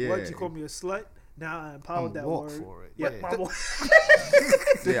me. Yeah. What, you call me a slut? Now I empowered I'ma that walk word. for it. Yeah, Yeah. my boy.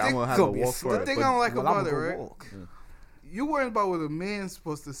 Yeah, I'm gonna have Gonna to be a walk for The it. thing but- I don't like Well, about I'ma it, go right? walk. You worrying about what a man's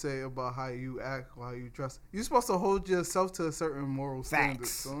supposed to say about how you act, or how you dress. You're supposed to hold yourself to a certain moral standard,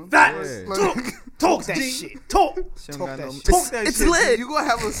 Facts. son. Facts. Yeah. Talk, talk that shit. Talk. She don't Talk got that no- shit. Talk that shit. You gonna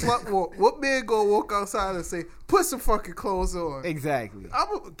have a slut walk. What man gonna walk outside and say, "Put some fucking clothes on"? Exactly.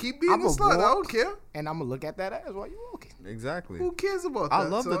 I'm gonna keep being I'ma a slut. I walk. don't care. And I'm gonna look at that ass while you walking. Exactly. Who cares about I that?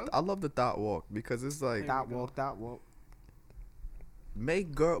 love son? I love the thought walk because it's like Dot walk.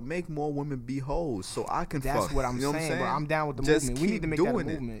 make more women be hoes so I can That's fuck. what I'm You know saying. But I'm down with the Just movement. We keep need to make that a doing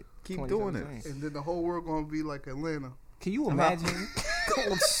it. movement. Keep doing it. 2017. And then the whole world gonna be like Atlanta. Can you imagine?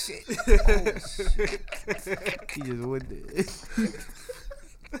 Oh shit! Oh shit! He just went there.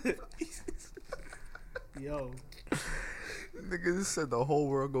 Yo. Nigga just said the whole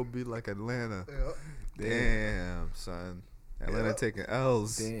world gonna be like Atlanta. Yeah. Damn, son. Atlanta Yeah. taking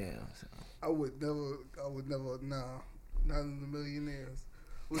L's. Damn. I would never, nah, not in the millionaires.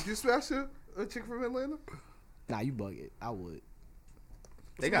 Would you smash a chick from Atlanta? Nah, you bug it. I would.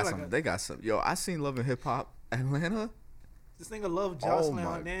 They got some. They got some. Yo, I seen Love and Hip Hop Atlanta. This nigga love Oh Jocelyn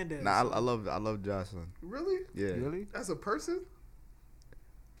my. Hernandez. Nah, I love Jocelyn. Really? Yeah. Really? As a person?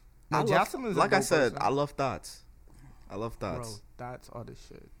 No, I love, Jocelyn is a like I dope said, person. I love thoughts. I love thoughts. Bro, thoughts are the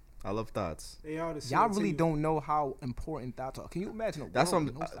shit. I love thoughts. They are the shit Y'all to really you. don't know how important thoughts are. Can you imagine a world That's what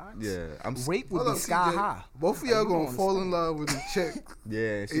with I'm. no thoughts? Yeah, I'm. Rape would Hold be up, sky CJ. high. Both of Like, y'all you gonna don't fall in understand. love with a chick.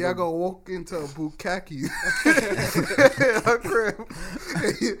 Yeah, And y'all gonna walk into a bukkake her crib.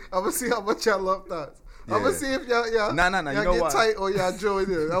 I'm gonna see how much y'all love thoughts. I'm Yeah. gonna see if y'all Nah, you y'all know get what? tight or y'all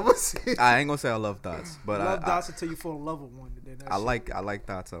join in. I'm gonna see. I ain't gonna say I love thoughts, but love I dots until you fall in love with one. And then that I shit. like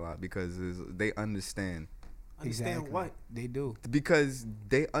thoughts a lot because they understand. Understand Exactly. what? They do. Because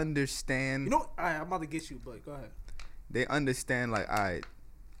they understand. You know, I'm about to get you, but go ahead. They understand. Like, alright,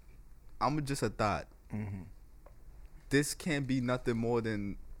 I'm just a thought. Mm-hmm. This can't be nothing more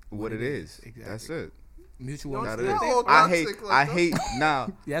than what it is. Exactly. That's it. Mutual No, That it's understanding. is. all I hate. toxic like I that. hate. Nah,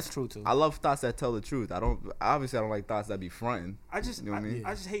 That's true too. I love thoughts that tell the truth. I don't like thoughts that be fronting. I just, You know what I mean?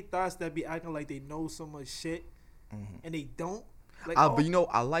 I just hate thoughts that be acting like they know so much shit, Mm-hmm. and they don't. Like, But you know,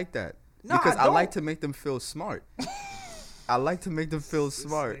 I like that No, because I I like don't. to make them feel smart. I like to make them feel This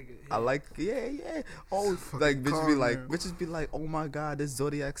smart. nigga, I yeah. like, yeah. Oh, like calm bitches be like, oh my god, this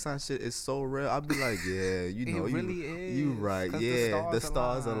zodiac sign shit is so real. I'll be like, yeah, you know, It really is. you right, 'Cause yeah, the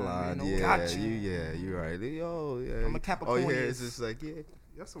stars align, you know? yeah, Gotcha. you right, yo, yeah. I'm a Capricorn. Oh yeah, it's just like, yeah,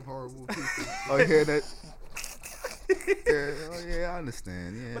 Y'all some horrible people. oh yeah, that. Yeah, oh yeah, I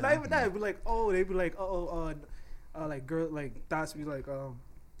understand. Yeah, But not even that. Be like, oh, they be like, like girl, like thoughts be like,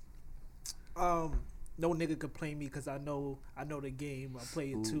 no nigga could play me because I know the game. I play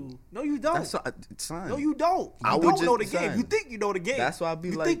it too. No, you don't. That's what, son. No, you don't. I You would don't know the just- game. son. You think you know the game. That's why I be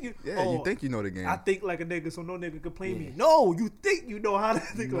You like, think you- yeah, oh, you think you know the game. I think like a nigga, so no nigga could play me. Yeah. No, you think you know how to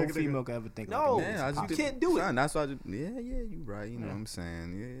think No like a female nigga. can ever think No. like that. Yeah, I just You did- can't do it. son, that's why. Yeah, you right. You know what I'm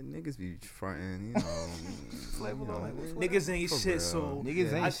saying? Yeah, niggas be fronting. You know, Niggas ain't for shit, real. so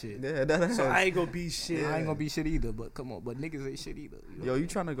Niggas ain't I- shit. Yeah, that. so I ain't gonna be shit. I ain't gonna be shit either, but come on, but niggas ain't shit either. You know? Yo, you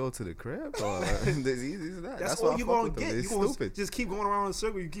trying to go to the crib? Or it's easy as that. That's why all I you fuck gonna with them. get. You It's gonna stupid. just keep going around in a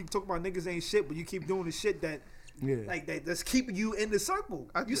circle. You keep talking about niggas ain't shit, but you keep doing the shit that Yeah. like that's keeping you in the circle.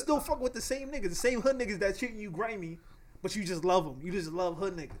 I You ju- still fuck with the same niggas, the same hood niggas that treating you grimy, but you just love them. You just love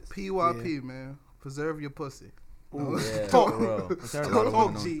hood niggas. PYP, man. Preserve your pussy. Yeah, Talk. for real. Preserve A lot of Talk,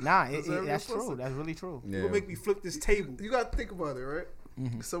 women G. Nah, Preserve that's your true. pussy. That's really true. don't- You gonna make me flip this table. You gotta think about it, right?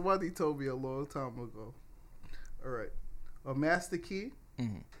 Mm-hmm. Somebody told me a long time ago. All right, a master key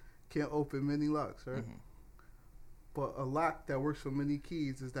Mhm. can't open many locks, right? Mm-hmm. But a lock that works for many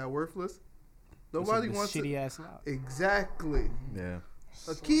keys, is that worthless? Nobody It's a wants shitty it. ass lock. Exactly. Yeah.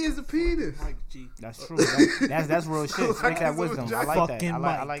 A key is a penis. Mike G. That's true. That's real shit. Take Like that it's a wisdom. I jack- like that. Fucking I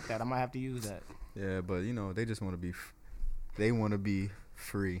Mike. like that. I might have to use that. Yeah, but you know, they just want to be. They want to be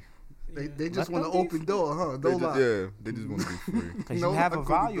free. They just Let want them an be open door, huh? They No just, lock. yeah, they just want to be free. Because No you have a lock,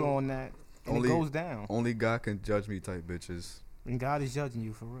 couldn't value go. on that, and Only- it goes down. Only God can judge me, type bitches. And God is judging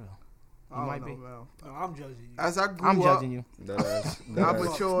you for real. I don't might know, be. man. No, I'm judging you. As I grew I'm up, judging you. That ass. I That ass.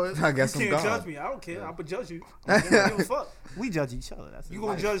 matured. I You guess I'm can't God. judge me. I don't care. I'm gonna judge you. I don't give a fuck. We judge each other. That's You his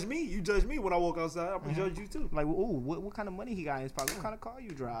gonna life. judge me? You judge me when I walk outside. I'm gonna Mm-hmm. judge you too. Like, ooh, what kind of money he got in his pocket? What kind of car you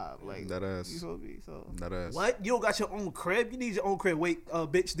drive? Like, That ass. You supposed to be so. That ass. What? You don't got your own crib? You need your own crib. Wait,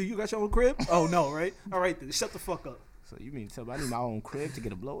 bitch, do you got your own crib? Oh no, right? All right then, shut the fuck up. So you mean to tell me I need my own crib to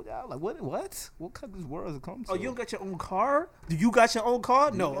get a blowjob? Like, what? What kind of this world has it come to? Oh, you don't got your own car? Do you got your own car?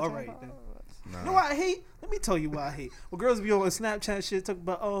 You No, got all your own right car? then. Nah. You know what I hate? Let me tell you what I hate. When girls be on Snapchat shit talk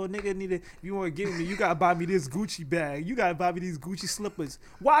about, oh nigga need if you want to give me, you gotta buy me this Gucci bag. You gotta buy me these Gucci slippers.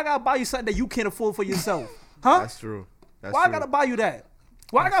 Why I gotta buy you something that you can't afford for yourself? Huh? That's true. That's Why true. I gotta buy you that?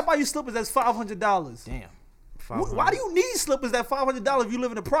 Why I gotta buy you slippers that's $500? Damn. Why do you need slippers that $500 if you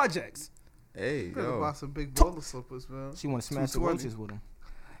live in the projects? Hey, Better buy yo. some big baller slippers, man. She want to smash the 220. roaches with him.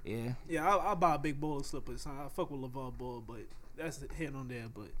 Yeah. Yeah, I buy a big bowl of slippers. I fuck with LeVar Ball, but that's here on there.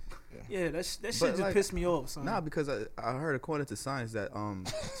 But yeah, that shit just like, pissed me off, son. Nah, because I heard according to science that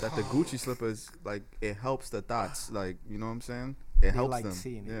that the Gucci slippers, like, it helps the thoughts, like, you know what I'm saying? It helps like them.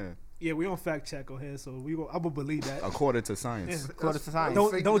 seeing it. Yeah. Yeah, we on fact check on here, so I'm gonna believe that. According to science. Yeah. According to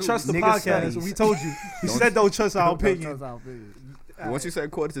science. Fake Don't news. trust the Nigga podcast. studies. We told you. We said don't trust our opinion. Once you say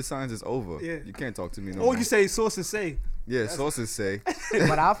according to science, it's over. Yeah. You can't talk to me no Or more. you say sources say. Yeah, sources say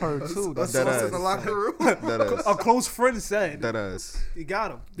But I've heard too. A That's That sauce ass. in the locker room. that A ass. close friend said. That ass. You got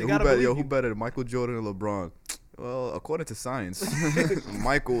him. They Yo, gotta who better? believe Yo, you. who better, Michael Jordan or LeBron? Well, according to science,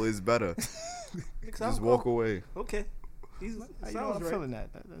 Michael is better. Just walk away. Okay. He's, you know sounds what I'm right. feeling that.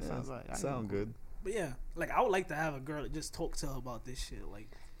 That sounds right. I Sound know. good. But yeah, like I would like to have a girl that just talk to her about this shit. Like,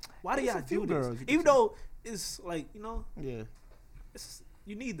 why do There's y'all a few do girls this? you can Even tell. though it's like, you know, Yeah. it's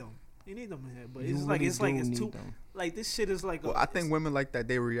you need them. You need them in here. But You it's like really it's like do it's need too them. like this shit is like Well, I think women like that,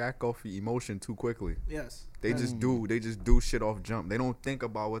 they react off emotion too quickly. yes. They just do. They just do shit off jump. They don't think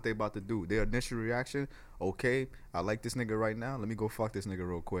about what they about to do. Their initial reaction, okay, I like this nigga right now. Let me go fuck this nigga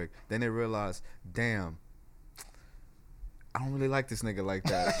real quick. Then they realize, damn, I don't really like this nigga like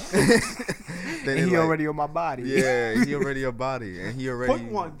that. Then And they he like, already on my body. Yeah, he already a body, and he already.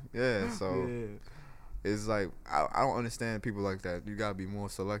 Point one. Yeah, so Yeah. it's like I don't understand people like that. You gotta be more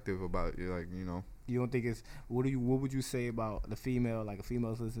selective about like you know. You don't think it's what would you say about the female, like a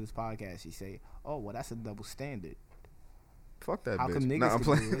female listens to this podcast, she say, oh well, that's a double standard. Fuck that How bitch. come niggas Nah, I'm can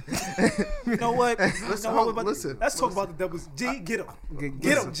playing. do it? You know what? Listen, You know what? listen, Let's talk about the doubles. G, get him.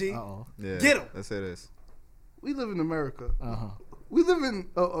 Get him, G. Uh-oh. Yeah, Get 'em. Let's say this. We live in America. Uh-huh. We live in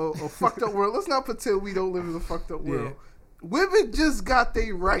a fucked up world. Let's not pretend we don't live in a fucked up world. Yeah. Women just got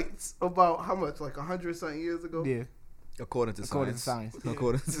their rights about how much, like 100-something years ago? Yeah. According to According to science. science.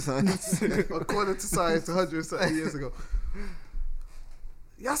 According to science. According to science, 100-something years ago.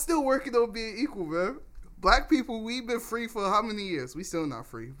 Y'all still working on being equal, man. Black people, we've been free for how many years? We still not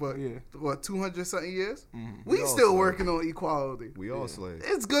free, but Yeah. what, 200 something years? We We all still slaves. working on equality. We all slaves.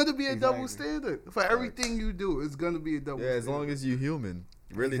 It's gonna be a double Exactly. standard for everything you do. It's gonna be a double. Yeah, as standard. long as you human,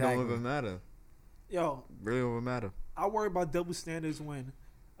 really don't Exactly. even matter. Yo, Really don't even matter. I worry about double standards when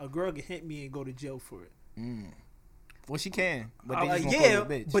a girl can hit me and go to jail for it. Well, she can, but I'm they just like, gonna call you yeah,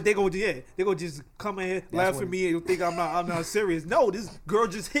 a bitch. but they go just come in here, laugh what- at me and think I'm not serious. No, this girl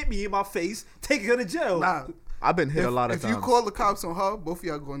just hit me in my face, take her to jail. Nah, I've been hit a lot of if times. you call the cops on her, both of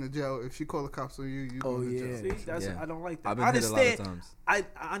y'all going to jail. If she call the cops on you, you Oh, going to yeah. jail. See, that's Yeah. I don't like that. I've been I hit a lot understand. of times. I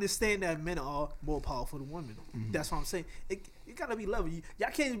understand that men are more powerful than women. That's what I'm saying. You gotta be level. Y'all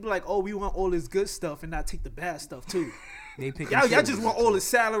can't be like, oh, we want all this good stuff and not take the bad stuff too. they pick Y'all and choose. just want all the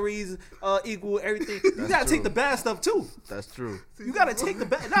salaries equal, everything. You gotta take true. the bad stuff too. That's true. You gotta take the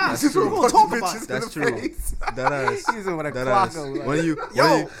bad. Nah, That's true. we're gonna talk about it. That's true. That ass. He's with a That clock. ass.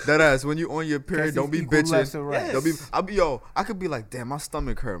 Like, That ass. When you on your period, don't be equal left bitching. to right. Don't be. I could be like, damn, my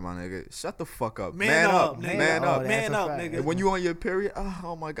stomach hurt, my nigga. Shut the fuck up. Man up, nigga. Man Oh, up. that's Man a up, fact. nigga. And when you on your period,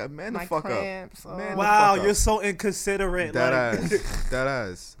 oh my god, man the My fuck cramps, up. Man the Wow, fuck you're up. so inconsiderate. That Like, ass. That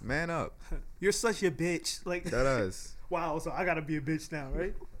ass. Man up. you're such a bitch. Like, That ass. wow, so I gotta be a bitch now,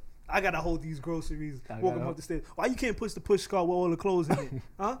 right? I gotta hold these groceries, I walk them gotta- up the stairs. Why you can't push the push cart with all the clothes in it?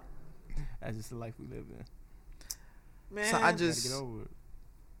 Huh? That's just the life we live in. Man, So I Gotta just. get over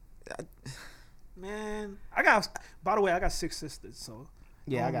it. man, I got. By the way, I got 6 sisters, so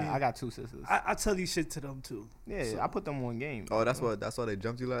Yeah, Oh, man. I got 2 sisters. I tell you shit to them too. Yeah, So- I put them on game. Oh, that's why they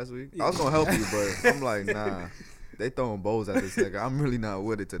jumped you last week. Yeah. I was gonna help you, but I'm like, nah. They throwing bows at this nigga. I'm really not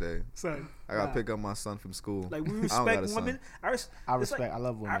with it today. So I gotta nah. pick up my son from school. Like we I don't got respect a son. women. I it's respect. like- I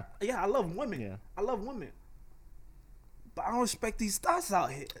love women. I love women. Yeah. I love women. But I don't respect these thoughts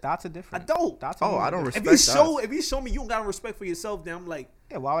out here. Thoughts are I different. don't. Thoughts Oh, are I don't different. respect. If you show me you don't got respect for yourself, then I'm like,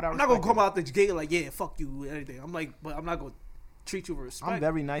 Yeah, why would I? I'm not gonna respect come it? out the gate like, yeah, fuck you and everything. I'm like, but I'm not gonna treat you with respect. I'm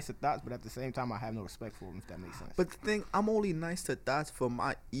very nice to thoughts, but at the same time, I have no respect for them. If that makes sense. But the thing, I'm only nice to thoughts for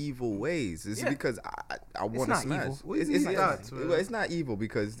my evil ways. It's Yeah. because I want to not smash. evil. What do you It's mean not thoughts, man? well, it's not evil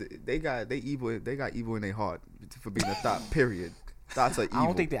because they got evil in their heart for being a thought. Period. Thoughts are evil. I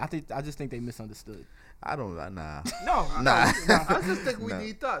don't think they. I just think they misunderstood. I don't. Nah. no, Nah. I just think we Nah.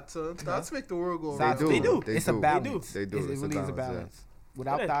 need thoughts. Thoughts make the world go Thoughts around. They do. They It's do. a balance. They do. It It's a really is a balance, yeah. balance.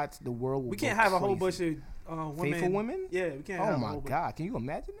 Without Yeah. thoughts, the world will. we can't go have a whole crazy. bunch of women. Faithful women? Yeah, we can't. Oh have a my whole bunch. god! Can you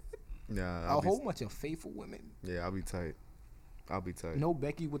imagine that? Yeah. A I'll be, whole bunch of faithful women. yeah. I'll be tight. I'll be tight. No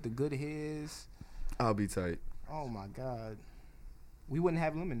Becky with the good hairs. I'll be tight. Oh my god. We wouldn't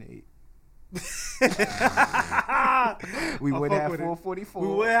have lemonade. We I would fuck have with it. 444. We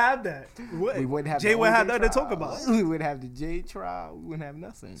wouldn't have that. We wouldn't have. Jay the wouldn't have OJ nothing to trial. talk about. We would have the J trial. We wouldn't have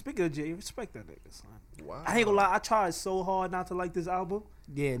nothing. Speaking of Jay, respect that nigga, son. Wow. I ain't gonna lie, I tried so hard not to like this album.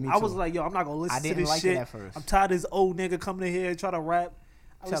 Yeah, me I too. was like, yo, I'm not gonna listen I to didn't this like shit. it at first. I'm tired of this old nigga coming in here and trying to rap.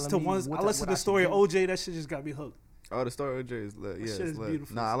 I Telling listened to me one. what I the- listened what to I the story of should do. OJ. That shit just got me hooked. Oh, the story of Jay is lit. Yeah, shit it's is lit.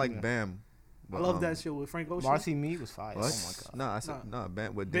 beautiful. Nah, I like Yeah. Bam. I But, love that shit with Frank Ocean. Marcy Me was fire. What? Oh my god. Nah, I said Nah. nah.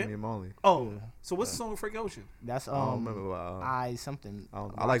 Bam with Bam? Damian Marley. Oh, Yeah. so what's the song with Frank Ocean? That's I don't remember. But, I something. I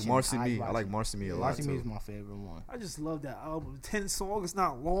like Watching, Marcy Eyes Me. I like Watching. Marcy Me a lot Marcy Me too. is my favorite one. I just love that album. 10 songs. It's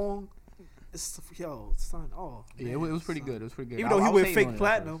not long. It's yo, son. Oh, Yeah, it man, was pretty son. good. It was pretty good. Even though I he was went hating fake on it at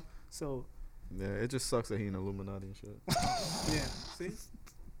platinum, so Yeah, it just sucks that he in Illuminati and shit. yeah. See, first.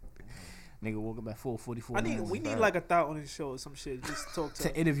 Nigga woke up at 4:44. we need like a thought on this show or some shit. Just talk to.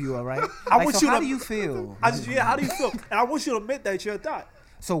 to interview her, right? I Like, want so you how to- do you feel? How do you feel? And I want you to admit that you're a thought.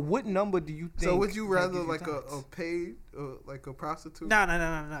 So what number do you think? So would you that rather gives you like a thoughts? paid, like a prostitute?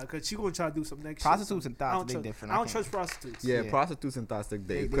 Nah. Because she gonna try to do some next Prostitutes shit. and thoughts, I don't they trust- different. I I don't can't- trust prostitutes. Yeah, Yeah. prostitutes and thoughts They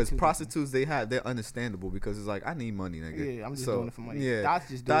because too prostitutes they're understandable because it's like I need money, nigga. Yeah, I'm just So, doing it for money. Yeah, Thoughts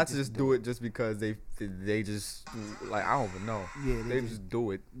just do thoughts it just do it just because they just like I don't even know. Yeah, They just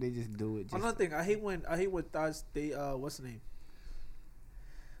do it. They just do it. Just, Another thing, I hate when thoughts they what's the name?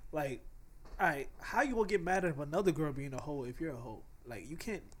 Like, all right, how you gonna get mad at another girl being a hoe if you're a hoe? Like you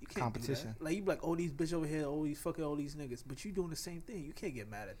can't Competition. Do that. Like you be like, oh these bitch over here, oh these fucking all these niggas, but you doing the same thing. You can't get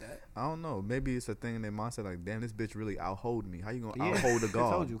mad at that. I don't know. Maybe it's a thing in their mindset like, damn, this bitch really outhold me. How you gonna yeah. outhold a I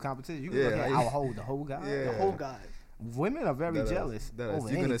god? told you competition. You can Yeah, look at like- outhold the whole guy. Yeah. The whole guy. Women are very That is- jealous. that is. over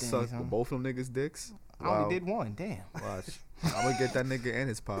You gonna anything, suck son. both of them niggas' dicks? I only did one. Damn. Watch. I'm gonna get that nigga and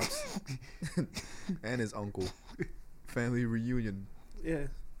his pops and his uncle. Family reunion. Yeah.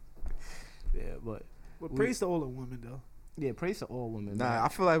 Yeah, but But praise to all the women though. yeah, praise to all women. Nah, man. I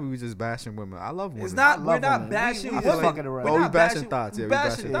feel like we was just bashing women. I love women. It's not. I We're love not women. bashing. We women. just fucking around. Oh, We're we not bashing thoughts. Yeah, we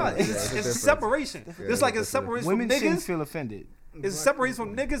bashing bashing thoughts. thoughts. It's Yeah, it's a it's a separation. Yeah, Just like it's it's different. separation Women from shouldn't niggas. feel offended. It's a separation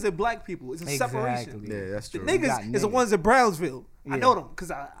from niggas and black people. It's a separation. Exactly. Yeah, that's The true. got niggas is the niggas. ones in Brownsville. I Yeah. know them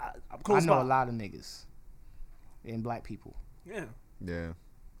because I'm I close know by. a lot of niggas. and black people. Yeah. Yeah.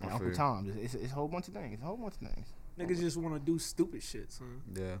 I And Uncle feel- Tom. It's a whole bunch of things. A whole bunch of things. Niggas just want to do stupid shit, son.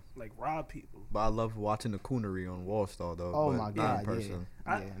 Yeah. Like rob people. But I love watching the coonery on Wall Star though. Oh but my not God, in person.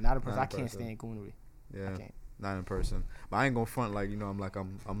 Yeah, I- not in person. Not I in can't person. stand coonery. Yeah. I can't. Not in person. But I ain't gonna front like, you know,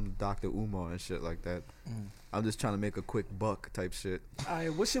 I'm Dr. Umar and shit like that. Mm. I'm just trying to make a quick buck type shit. All right,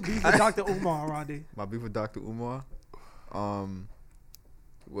 what's your beef with Dr. Umar, Rondé? My beef with Dr. Umar.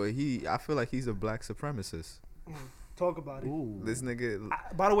 Well, I feel like he's a black supremacist. Talk about it. Ooh. This nigga,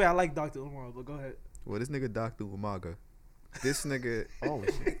 By the way, I like Dr. Umar, but go ahead. well, this nigga Dr. Umaga. This nigga, Oh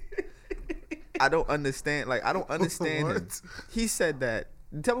shit. I don't understand. Like, I don't understand him. What? He said that.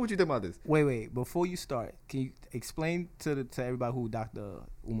 Tell me what you think about this. Wait. Before you start, can you explain to everybody who Dr.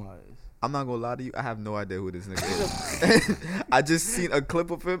 Umar is? I'm not gonna lie to you. I have no idea who this nigga is. I just seen a clip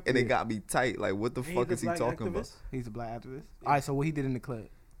of him and it got me tight. Like, what the He's fuck a is he black talking about? activist? He's a black activist. All right. So what he did in the clip?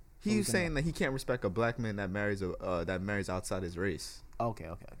 He was Who's saying that he can't respect a black man that marries outside his race. Okay.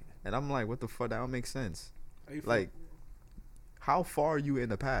 And I'm like, what the fuck? That don't make sense. Are you Like, how far are you in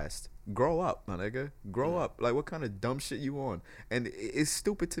the past? Grow up, my nigga. Grow up. Like, what kind of dumb shit you on? And it's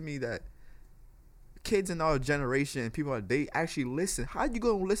stupid to me that kids in our generation and people, they actually listen. How you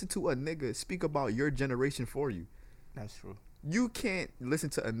gonna listen to a nigga speak about your generation for you? That's true. You can't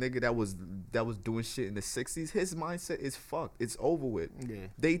listen to a nigga that was doing shit in the 60s. His mindset is fucked. It's over with. Yeah.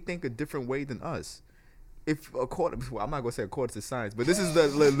 They think a different way than us. If according, well, I'm not gonna say according to science, but this is the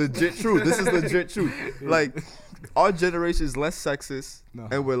legit truth. This is legit truth. Like, our generation is less sexist No.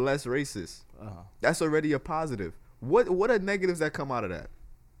 and we're less racist. Uh-huh. That's already a positive. What are negatives that come out of that?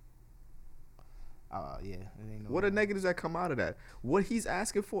 Yeah. It ain't no What are negatives that come out of that? What he's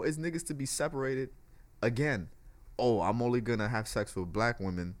asking for is niggas to be separated again. Oh, I'm only gonna have sex with black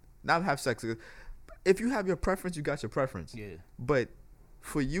women. Not have sex. If you have your preference, you got your preference. Yeah. But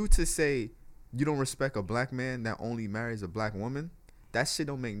for you to say you don't respect a black man that only marries a black woman, that shit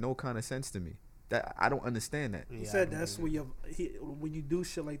don't make no kind of sense to me. That I don't understand that. He Yeah, said I that's agree. when you do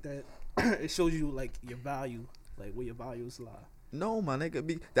shit like that, it shows you like your value, like where your values lie. No, my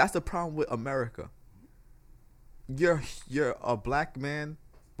nigga. That's the problem with America. You're a black man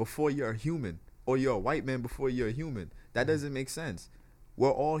before you're a human, or you're a white man before you're a human. That doesn't make sense.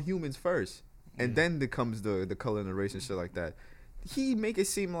 We're all humans first, and then there comes the color and the race and shit like that. He make it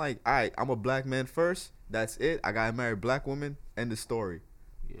seem like, all right, I'm a black man first. That's it. I gotta marry a black woman. End the story.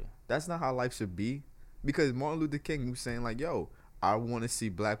 Yeah. That's not how life should be. Because Martin Luther King was saying like, yo, I want to see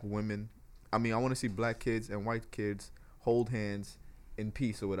black women. I want to see black kids and white kids hold hands in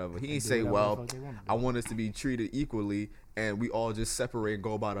peace or whatever. He ain't do say, whatever the well, fuck they wanna do. I want us to be treated equally and we all just separate and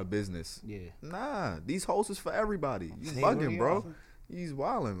go about our business. Yeah. Nah, these hosts is for everybody. You They bugging, really bro. are. He's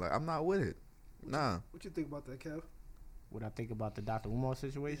wilding. Like, I'm not with it. Nah. What you think about that, Kev? What I think about the Dr. Umar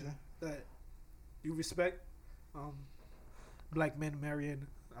situation? That you respect black men marrying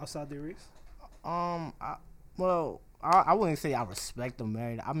outside their race? I wouldn't say I respect them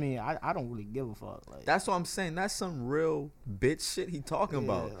married. I mean, I don't really give a fuck. Like, That's what I'm saying. That's some real bitch shit he talking Yeah,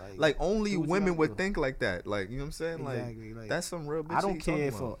 about. like, Like only do what you women gotta would do. think like that. Like, you know what I'm saying? Exactly, Like, like, that's some real bitch I shit don't he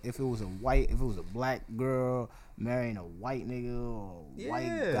care talking about. if it was a black girl marrying a white nigga or a white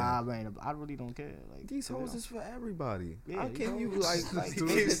Yeah. guy marrying a. I really don't care. Like These for hoes real. is for everybody. Yeah, How these can you hoes- like these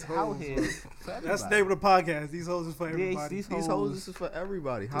These niggas out hoes. here for That's the everybody. name of the podcast. These hoes is for Yeah, everybody. these these hoes is for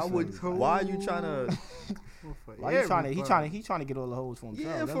everybody? How would? hoes. Why are you trying to? Why you trying to? He trying to get all the hoes for himself.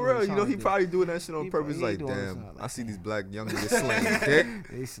 Yeah, That's for what real. he You know, tryna he do. probably doing that shit on He purpose. probably Like, doing damn, something like I see that. these black young niggas slaying dick.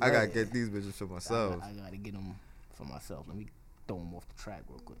 They I gotta slay. get these bitches for myself. I gotta get them for myself. Let me throw them off the track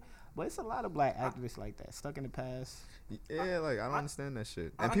real quick. But it's a lot of black activists like that, stuck in the past. Yeah, like I don't understand that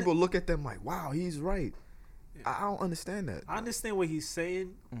shit. I And people look at them like, wow, he's right. I don't understand that. I understand what he's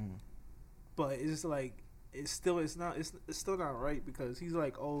saying, Mm. but it's like it's still not right because he's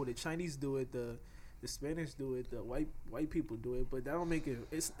like, oh, the Chinese do it, the Spanish do it, the white people do it, but that don't make it.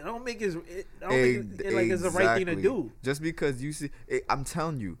 That don't make it like it's the right thing to Exactly. do. Just because you see, I'm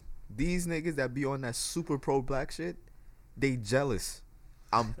telling you, these niggas that be on that super pro black shit, they jealous.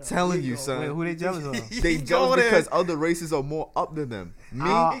 I'm telling you, go. son. Wait, who they jealous of? They He jealous go there. because other races are more up than them. Me,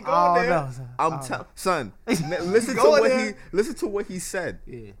 No, I'm telling, son. Listen to Go what there. listen to what he said.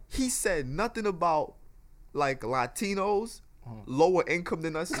 Yeah. He said nothing about like Latinos, lower income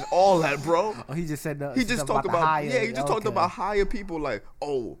than us, and all that, bro. Oh, he just said the. He just talked the about higher, he just talked okay. about higher people like,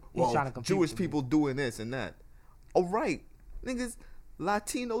 oh, He's trying to well, compete Jewish with people doing this and that. All right, niggas,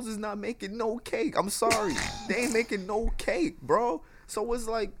 Latinos is not making no cake. I'm sorry, they ain't making no cake, bro. So it's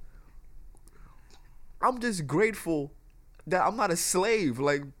like, I'm just grateful that I'm not a slave.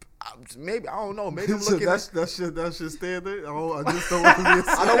 Like, Maybe I don't know. Maybe I'm So looking. that's your standard. I just don't want to be.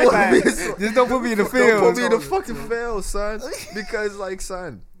 I don't want to be. Just don't put me in the Don't field. put me in the fucking field, son. Because like,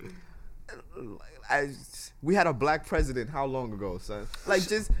 son, we had a black president how long ago, son? Like,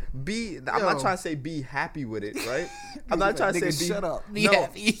 just be. I'm not trying to say be happy with it, right? I'm not trying to say be. Shut up. Be No,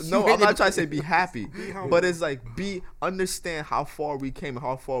 happy. no, I'm not trying to say be happy, humble. but it's like understand how far we came and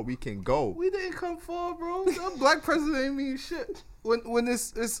how far we can go. We didn't come far, bro. The black president ain't mean shit. When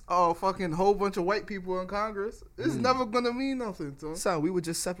it's fucking whole bunch of white people in Congress, it's never gonna mean nothing, son. Son, we were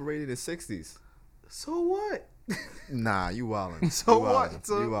just separated in the '60s. So what? Nah, you wildin'. So You what, wildin'.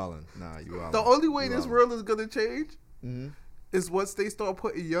 son? You wildin'. Nah, you wildin'. The only way You this wildin'. world is gonna change Mhm. is once they start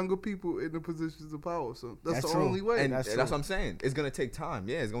putting younger people in the positions of power. So that's That's the true. only way. And That's that's, true. what I'm saying. It's gonna take time.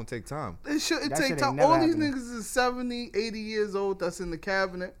 Yeah, it's gonna take time. It shouldn't That take shit ain't time. never All these happening. niggas is 70, 80 years old that's in the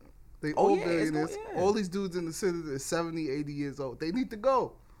cabinet. They Oh, old yeah, it's billionaires. yeah. All these dudes in the Senate is 70, 80 years old. They need to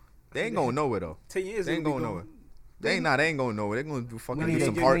go. They ain't going nowhere though. 10 years. They ain't it'll be going nowhere. They ain't going nowhere. They gonna do fucking We do need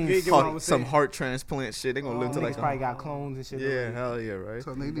some to heart, get- get what I heart was some saying. heart transplant shit. They gonna live till Niggas like probably got clones and shit. yeah, already. hell yeah, right.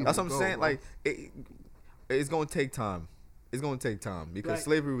 So they need That's to what I'm go, saying. bro. Like it's gonna take time. It's gonna take time because Like-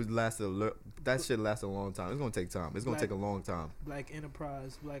 slavery was that shit lasted a long time. It's gonna take time. It's gonna Like- take a long time. Black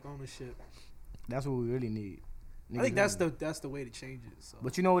enterprise, black ownership. That's what we really need. I think Niggas that's the way to change it. So.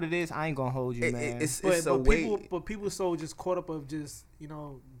 But you know what it is? I ain't gonna hold you, man. It's But, a way. people so just caught up of just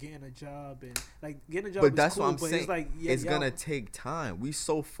getting a job and like getting a job. But is that's cool, what I'm but saying. It's like It's gonna take time. We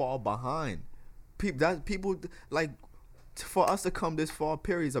so far behind. People like for us to come this far.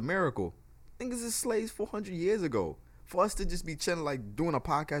 Period is a miracle. Niggas is slaves 400 years ago. For us to just be chilling like doing a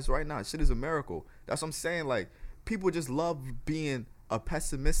podcast right now, shit is a miracle. That's what I'm saying. Like people just love being a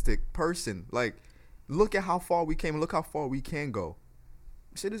pessimistic person. Like look at how far we came. Look how far we can go.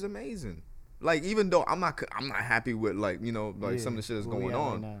 Shit is amazing. Like even though I'm not happy with like some of the shit that's where we going at right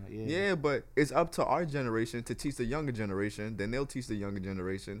on. now, yeah. Yeah, but it's up to our generation to teach the younger generation. Then they'll teach the younger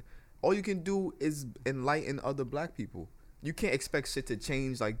generation. All you can do is enlighten other black people. You can't expect shit to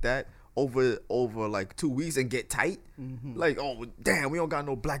change like that over like 2 weeks and get tight. Like, oh damn, we don't got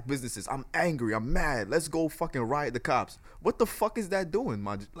no black businesses. I'm angry. I'm mad. Let's go fucking riot the cops. What the fuck is that doing,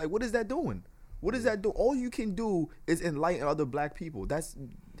 man? Like, what is that doing? What does that do? All you can do is enlighten other black people. That's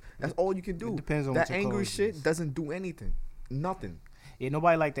all you can do. It depends on that what your angry cause shit is. doesn't do anything. Nothing. Yeah,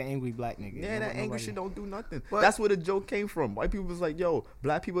 nobody like the angry black nigga. Yeah, that angry Nobody- shit don't do nothing. But- That's where the joke came from. White people was like, yo,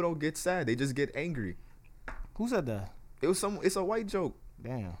 black people don't get sad. They just get angry. Who said that? It's a white joke.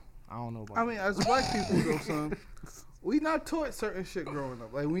 Damn, I don't know about. I mean, as black people, though, son, we not taught certain shit growing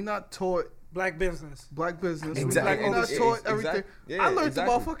up. Like, we not taught black business. black business. Exactly. We not taught everything. Exactly. Yeah, I learned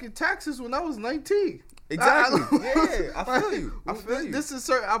exactly. about fucking taxes when I was 19. Exactly. Yeah, I feel you. I feel you. This is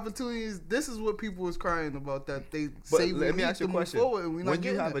certain opportunities. This is what people was crying about that they But say we let me need ask you to a move question. forward and we not When you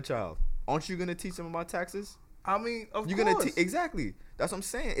getting have it. a child, aren't you gonna teach them about taxes? I mean, of You're course. gonna exactly. That's what I'm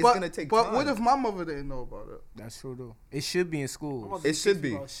saying. It's but, gonna take but time. what if my mother didn't know about it? That's true though. It should be in school. It should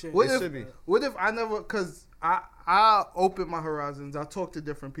be. What It if, should be. What if I never? Cause I open my horizons. I talk to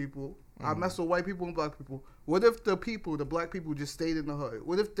different people. I mess with white people and black people. What if the black people, just stayed in the hood?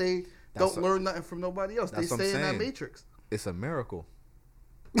 What if they That's don't learn nothing from nobody else? They that's what I'm stay in that saying. matrix. It's a miracle.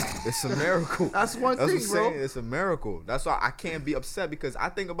 It's a miracle. That's one That's thing, what I'm bro. saying. It's a miracle. That's why I can't be upset because I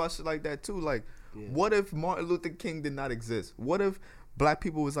think about shit like that too. Like, Yeah. what if Martin Luther King did not exist? What if black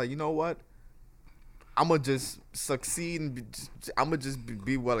people was like, you know what? I'ma just succeed and I'ma just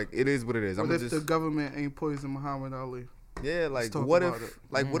be well. Like it is what it is. What I'ma if just the government ain't poison Muhammad Ali? yeah. Like talk what about if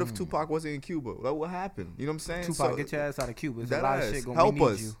it. what if Tupac wasn't in Cuba? Like what happened? You know what I'm saying? Tupac, get your ass out of Cuba. There's a that lot of ass. shit going. Help we need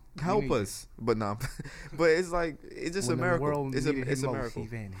us. you. We Help need you. us. But nah. But it's like it's just When a the miracle. world It's needed him a most, miracle. He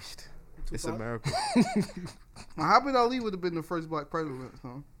vanished. It's a miracle. Muhammad Ali would have been the first black president, huh?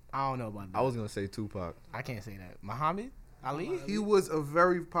 I don't know about that. I was gonna say Tupac. I can't say that. Muhammad Ali. He was a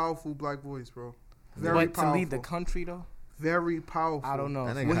very powerful black voice, bro. Very But to powerful. lead the country though, Very powerful. I don't know.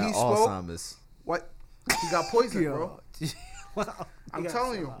 That nigga When had he spoke- Alzheimer's. What? He got poisoned, bro. Wow. I'm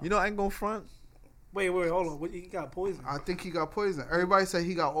telling you. You know, I ain't gonna front. Wait, hold on. What, he got poisoned? I think he got poisoned. Everybody say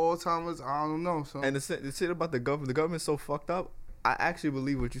he got Alzheimer's. I don't know, so And the shit about the government's so fucked up. I actually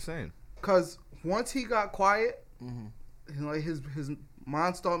believe what you're saying. because once he got quiet, Mm-hmm. and like his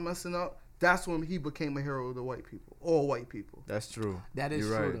mind started messing up. That's when he became a hero of the white people, all white people. That's true. That is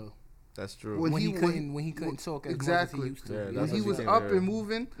You're true right. though. That's true. When When he- he couldn't talk as exactly. much as he used to. Yeah, When that's he what was became up a hero. and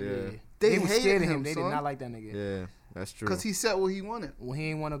moving, Yeah, they was hated scared of him. They did not like that nigga. yeah, that's true. because he said what he wanted. When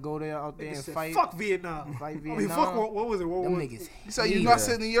he ain't want to go there out there Nigga and said, fight. fuck Vietnam. Fight I mean, Vietnam. fuck what was it? What Them was niggas. He said, "You're hate not us.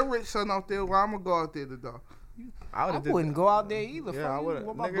 sending your rich son out there. Well, I'm gonna go out there to die." I I would've did wouldn't that. go out there either. Yeah, fuck I you. would've-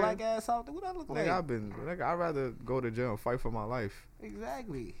 What my nigga- black ass out there? What that look like? Nigga, I'd rather go to jail and fight for my life.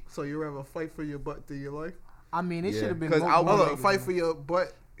 Exactly. So you rather fight for your butt than your life? I mean, it Yeah, should have been 'cause more. I Hold would've- on, fight for your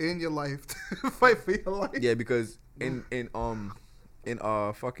butt in your life. Fight for your life. Yeah, because in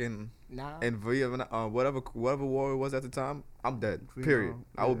fucking Nah. in Vietnam, whatever war it was at the time, I'm dead. Period.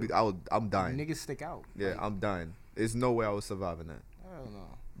 Vietnam, I'm dying. Niggas stick out. Yeah, I'm dying. There's no way I was surviving that. I don't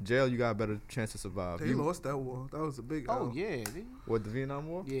know. Jail, you got a better chance to survive. They lost that war. That was a big. Oh L. yeah, What, the Vietnam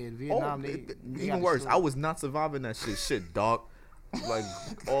War? yeah. Vietnam. Oh, they even got worse. destroyed. I was not surviving that shit. Shit, dog. Like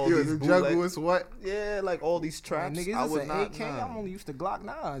all Yeah, these the bootleg- jungle was what? Yeah, like all these Man, traps. nigga, I is was this an not. AK? Nah. I'm only used to Glock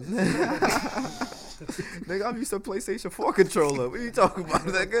 9s. Nigga, I'm used to a PlayStation 4 controller. What you talking about,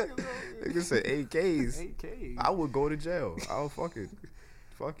 nigga? Nigga said AKs. AK. I would go to jail. I would fuck it.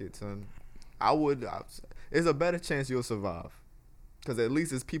 Fuck it, son. There's a better chance you'll survive. Because at least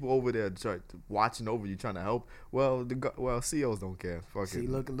there's people over there watching over you, trying to help. Well, COs don't care. Fuck See, it.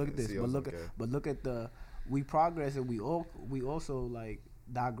 look at this. COs don't care. But look at we progress and we also like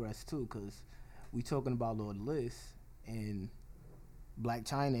digress too, cause we talking about Lord List and Black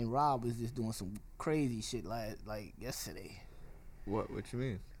China and Rob was just doing some crazy shit like yesterday. What you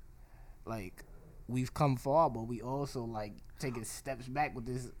mean? Like we've come far, but we also like taking steps back with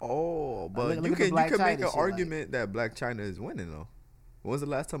this. Oh, but look you at the can Black make China an shit, like- argument that Black China is winning though. When was the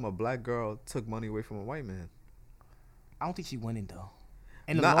last time a black girl took money away from a white man? I don't think she winning though.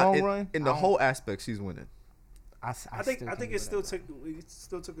 In the Nah, long in, run, in the I don't- whole aspect, she's winning. I think still it can't still give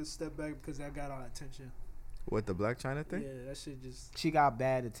her took a step back because that got our attention. What, the Black China thing? Yeah, that shit just. that. She got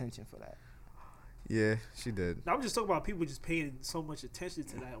bad attention for that. Yeah, she did. I'm just talking about people just paying so much attention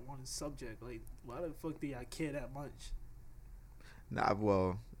to that one subject. Like, why the fuck do y'all care that much? Nah,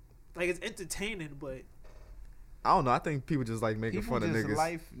 well, Like, it's entertaining, but I don't know. I think people just like making People fun of just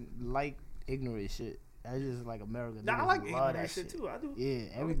niggas. like ignorant shit. That's just like America. nah, I Niggas like love ignorant that shit too. I do. Yeah,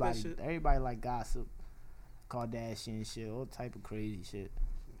 that everybody, shit. everybody like gossip, Kardashian shit, all type of crazy shit.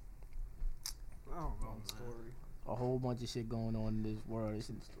 I don't know. Man. A whole bunch of shit going on in this world. It's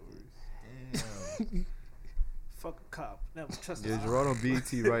Fuck a cop. Never trust Yeah, a cop. Gerard on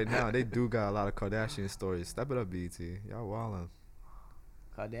BET right now. They do got a lot of Kardashian stories. Step it up, BET. Y'all wildin'.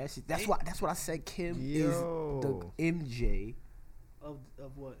 Kardashian. That's what I said. Kim Yo. is the MJ Of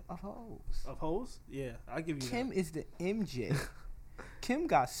what? of hoes. Of hoes? Yeah, I give you Kim that. is the MJ. Kim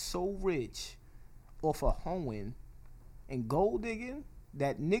got so rich off of hoeing and gold digging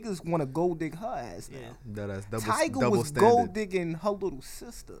that niggas want to gold dig her ass now. Yeah. That's double, Tiger double was standard. gold digging her little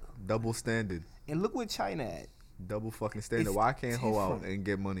sister, Double standard. and look where China at. Double fucking standard. It's Why I can't hoe out different. and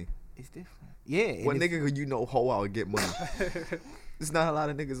get money? It's different. Yeah. and What if- nigga could you know hoe out and get money? There's not a lot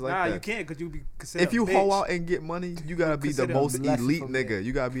of niggas like Nah, that. you can't because you be considered. If you a bitch. hoe out and get money, you gotta be the considered most a lesson elite from nigga. there.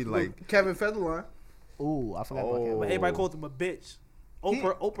 You gotta be like, Kevin Federline. Ooh, I forgot about Oh. that. But everybody called him a bitch.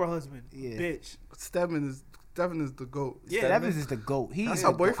 Oprah husband. Yeah. Bitch. Stedman is the goat. Yeah. Stevens is the goat. He That's is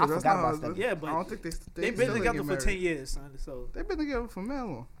her the goat. I boyfriend. That's forgot not her about husband. Stevens. Yeah, but I don't think they've been together for 10 years, son. So They've been together for man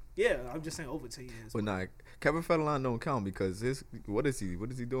long. yeah, I'm just saying over 10 years. but nah, Kevin Federline don't count because what is he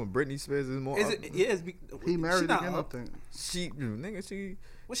doing? Britney Spears is more. Is it? Yeah, it's He married she not again, I up. think.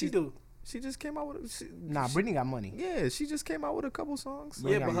 What she do? She just came out with. Nah, Brittany got money. Yeah, she just came out with a couple songs.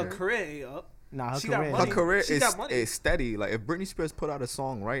 Britney Yeah, got but her money. career ain't up. Nah, her She got career. Her money. career She is, got money. is steady. Like if Britney Spears put out a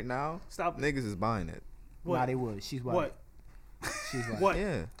song right now, Stop. niggas is buying it. What? Nah, they would. She's white. What? She's white. What?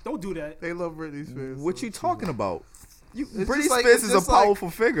 Yeah. Don't do that. They love Britney Spears. What so you she's talking like- about? It's Britney just like- Spears it's is a just like- powerful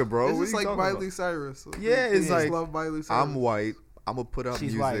figure, bro. It's What just you like talking Miley about? Cyrus. So Yeah, they it's just like, love Miley Cyrus. I'm white. I'm gonna put out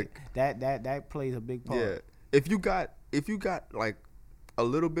She's music. white. That plays a big part. Yeah. If you got like a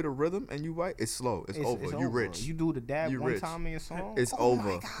little bit of rhythm and you white, it's slow. It's over. You over. rich. You do the dab You one rich. time in your song. It's oh over.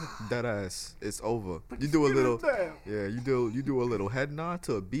 my God. That ass. It's over. You do a little. Yeah. You do a little head nod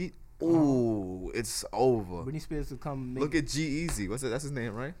to a beat. Ooh, it's over. Britney Spears will come. Make Look at G-Eazy. What's it? That's his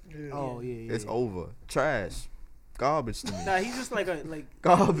name, right? Oh yeah. It's yeah. over. Trash. Garbage to me. Nah, he's just like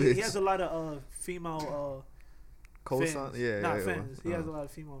Garbage. He has a lot of female Co-sign. fans. Yeah. Not yeah, fans. He has a uh. lot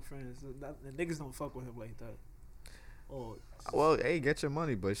of female friends. The niggas don't fuck with him like that. Or Well, hey, get your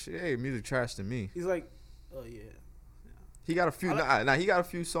money, but shit, hey, music trash to me. he's like, oh yeah. He got a few. I Nah, he got a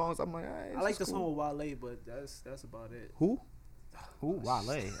few songs. I'm like, alright, I like the cool. song with Wale, but that's about it. Who? Ooh,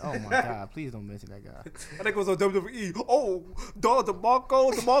 Wale. Oh my God! Please don't mention that guy. I think it was on WWE. Oh, dog,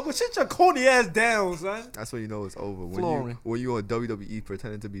 DeMarco, sit your corny ass down, son. That's when you know it's over. Flooring. When you on WWE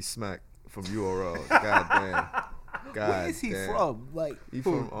pretending to be Smack from URL. God damn. God Where is he damn. from? Like, He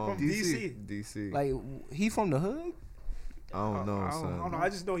from From DC. DC. like he from the hood? I don't know, I son. don't know. I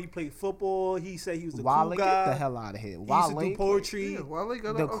just know he played football. He said he was the Wale, cool get guy. the hell out of here. He used to Wale, do poetry. Yeah, Wale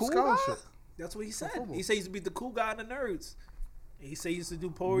got The a cool scholarship. That's what he said. football. He said he used to be the cool guy in the nerds. And he said he used to do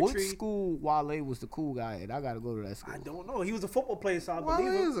What poetry. school Wale was the cool guy at? I gotta go to that school. I don't know. He was a football player, so I Wale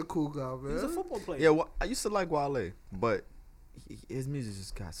believe him. is a cool guy, He was a man. football player. Yeah, well, I used to like Wale, but his music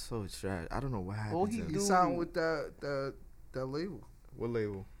just got so trash. I don't know what happened. Oh, to he him. He do- signed with that label. What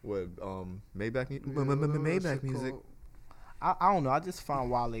label? What Maybach? Yeah, Maybach shit music. called- I don't know. I just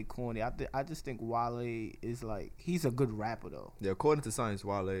find Wale corny. I just think Wale is like he's a good rapper though. Yeah, according to science,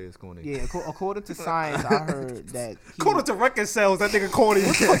 Wale is corny. Yeah, according to science, I heard that. According to record sales, that nigga corny.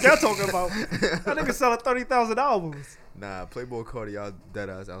 What the fuck y'all talking about? That nigga selling 30,000 albums. Nah, Playboy Cardi, y'all dead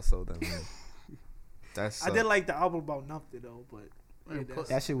ass outsold that man. That's I did like the album about nothing though, but yeah,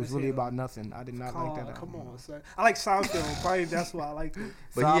 that shit was that's really it. about nothing. I did not like that. Come album. on, son. I like Seinfeld. Probably that's why I liked it.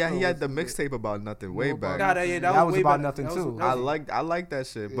 But he Seinfeld had the was- mixtape about nothing way About back. Nah, that was way about better. nothing, That was- too. that was- I like that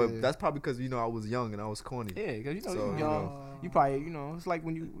shit, but Yeah. that's probably because I was young and I was corny. Yeah, because you know, So, you, you young, know. you probably it's like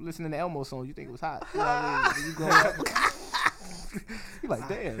when you listening to Elmo songs, you think it was hot. You know what I mean? When you grow up, you like,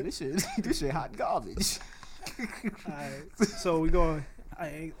 damn, this shit hot garbage. Alright, so we going.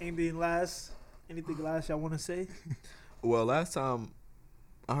 Anything last y'all want to say? Well, last time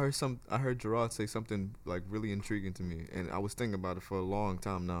I heard Gerard say something like really intriguing to me, and I was thinking about it for a long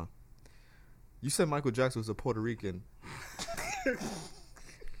time now. You said Michael Jackson was a Puerto Rican.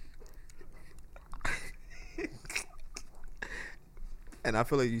 And I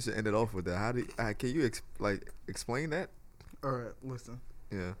feel like you should end it off with that. How do can you explain that? All right, listen.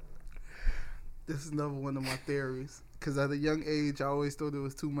 Yeah. This is another one of my theories. Because at a young age, I always thought there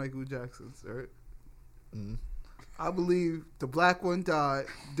was two Michael Jacksons, right? Mhm. I believe the black one died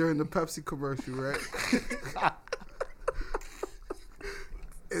during the Pepsi commercial, right?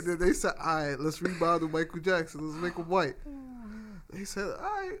 And then they said, all right, let's remodel Michael Jackson. Let's make him white. They said, all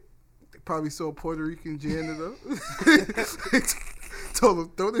right. They probably saw a Puerto Rican janitor. Told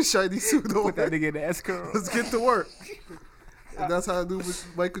him, throw the shiny suit on. Put that nigga in the S curl. Let's get to work. And that's how I knew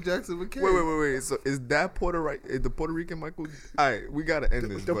Michael Jackson became. Wait. So is that the Puerto Rican Michael? All right, we gotta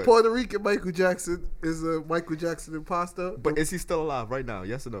end this. The but, Puerto Rican Michael Jackson is a Michael Jackson imposter. but is he still alive right now?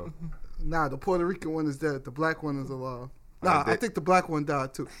 Yes or no? Nah, the Puerto Rican one is dead. The black one is alive. Nah, Alright, I think the black one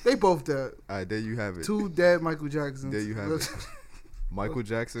died too. They both dead. All right, there you have it. Two dead Michael Jacksons. There you have it. Michael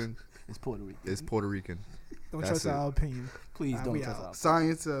Jackson It's Puerto Rican. is Puerto Rican. Don't That's trust it. our opinion. Please don't we trust out. us.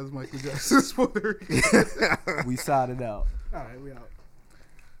 Science says Michael Jackson's Puerto Rican. We sided out. All right, we out.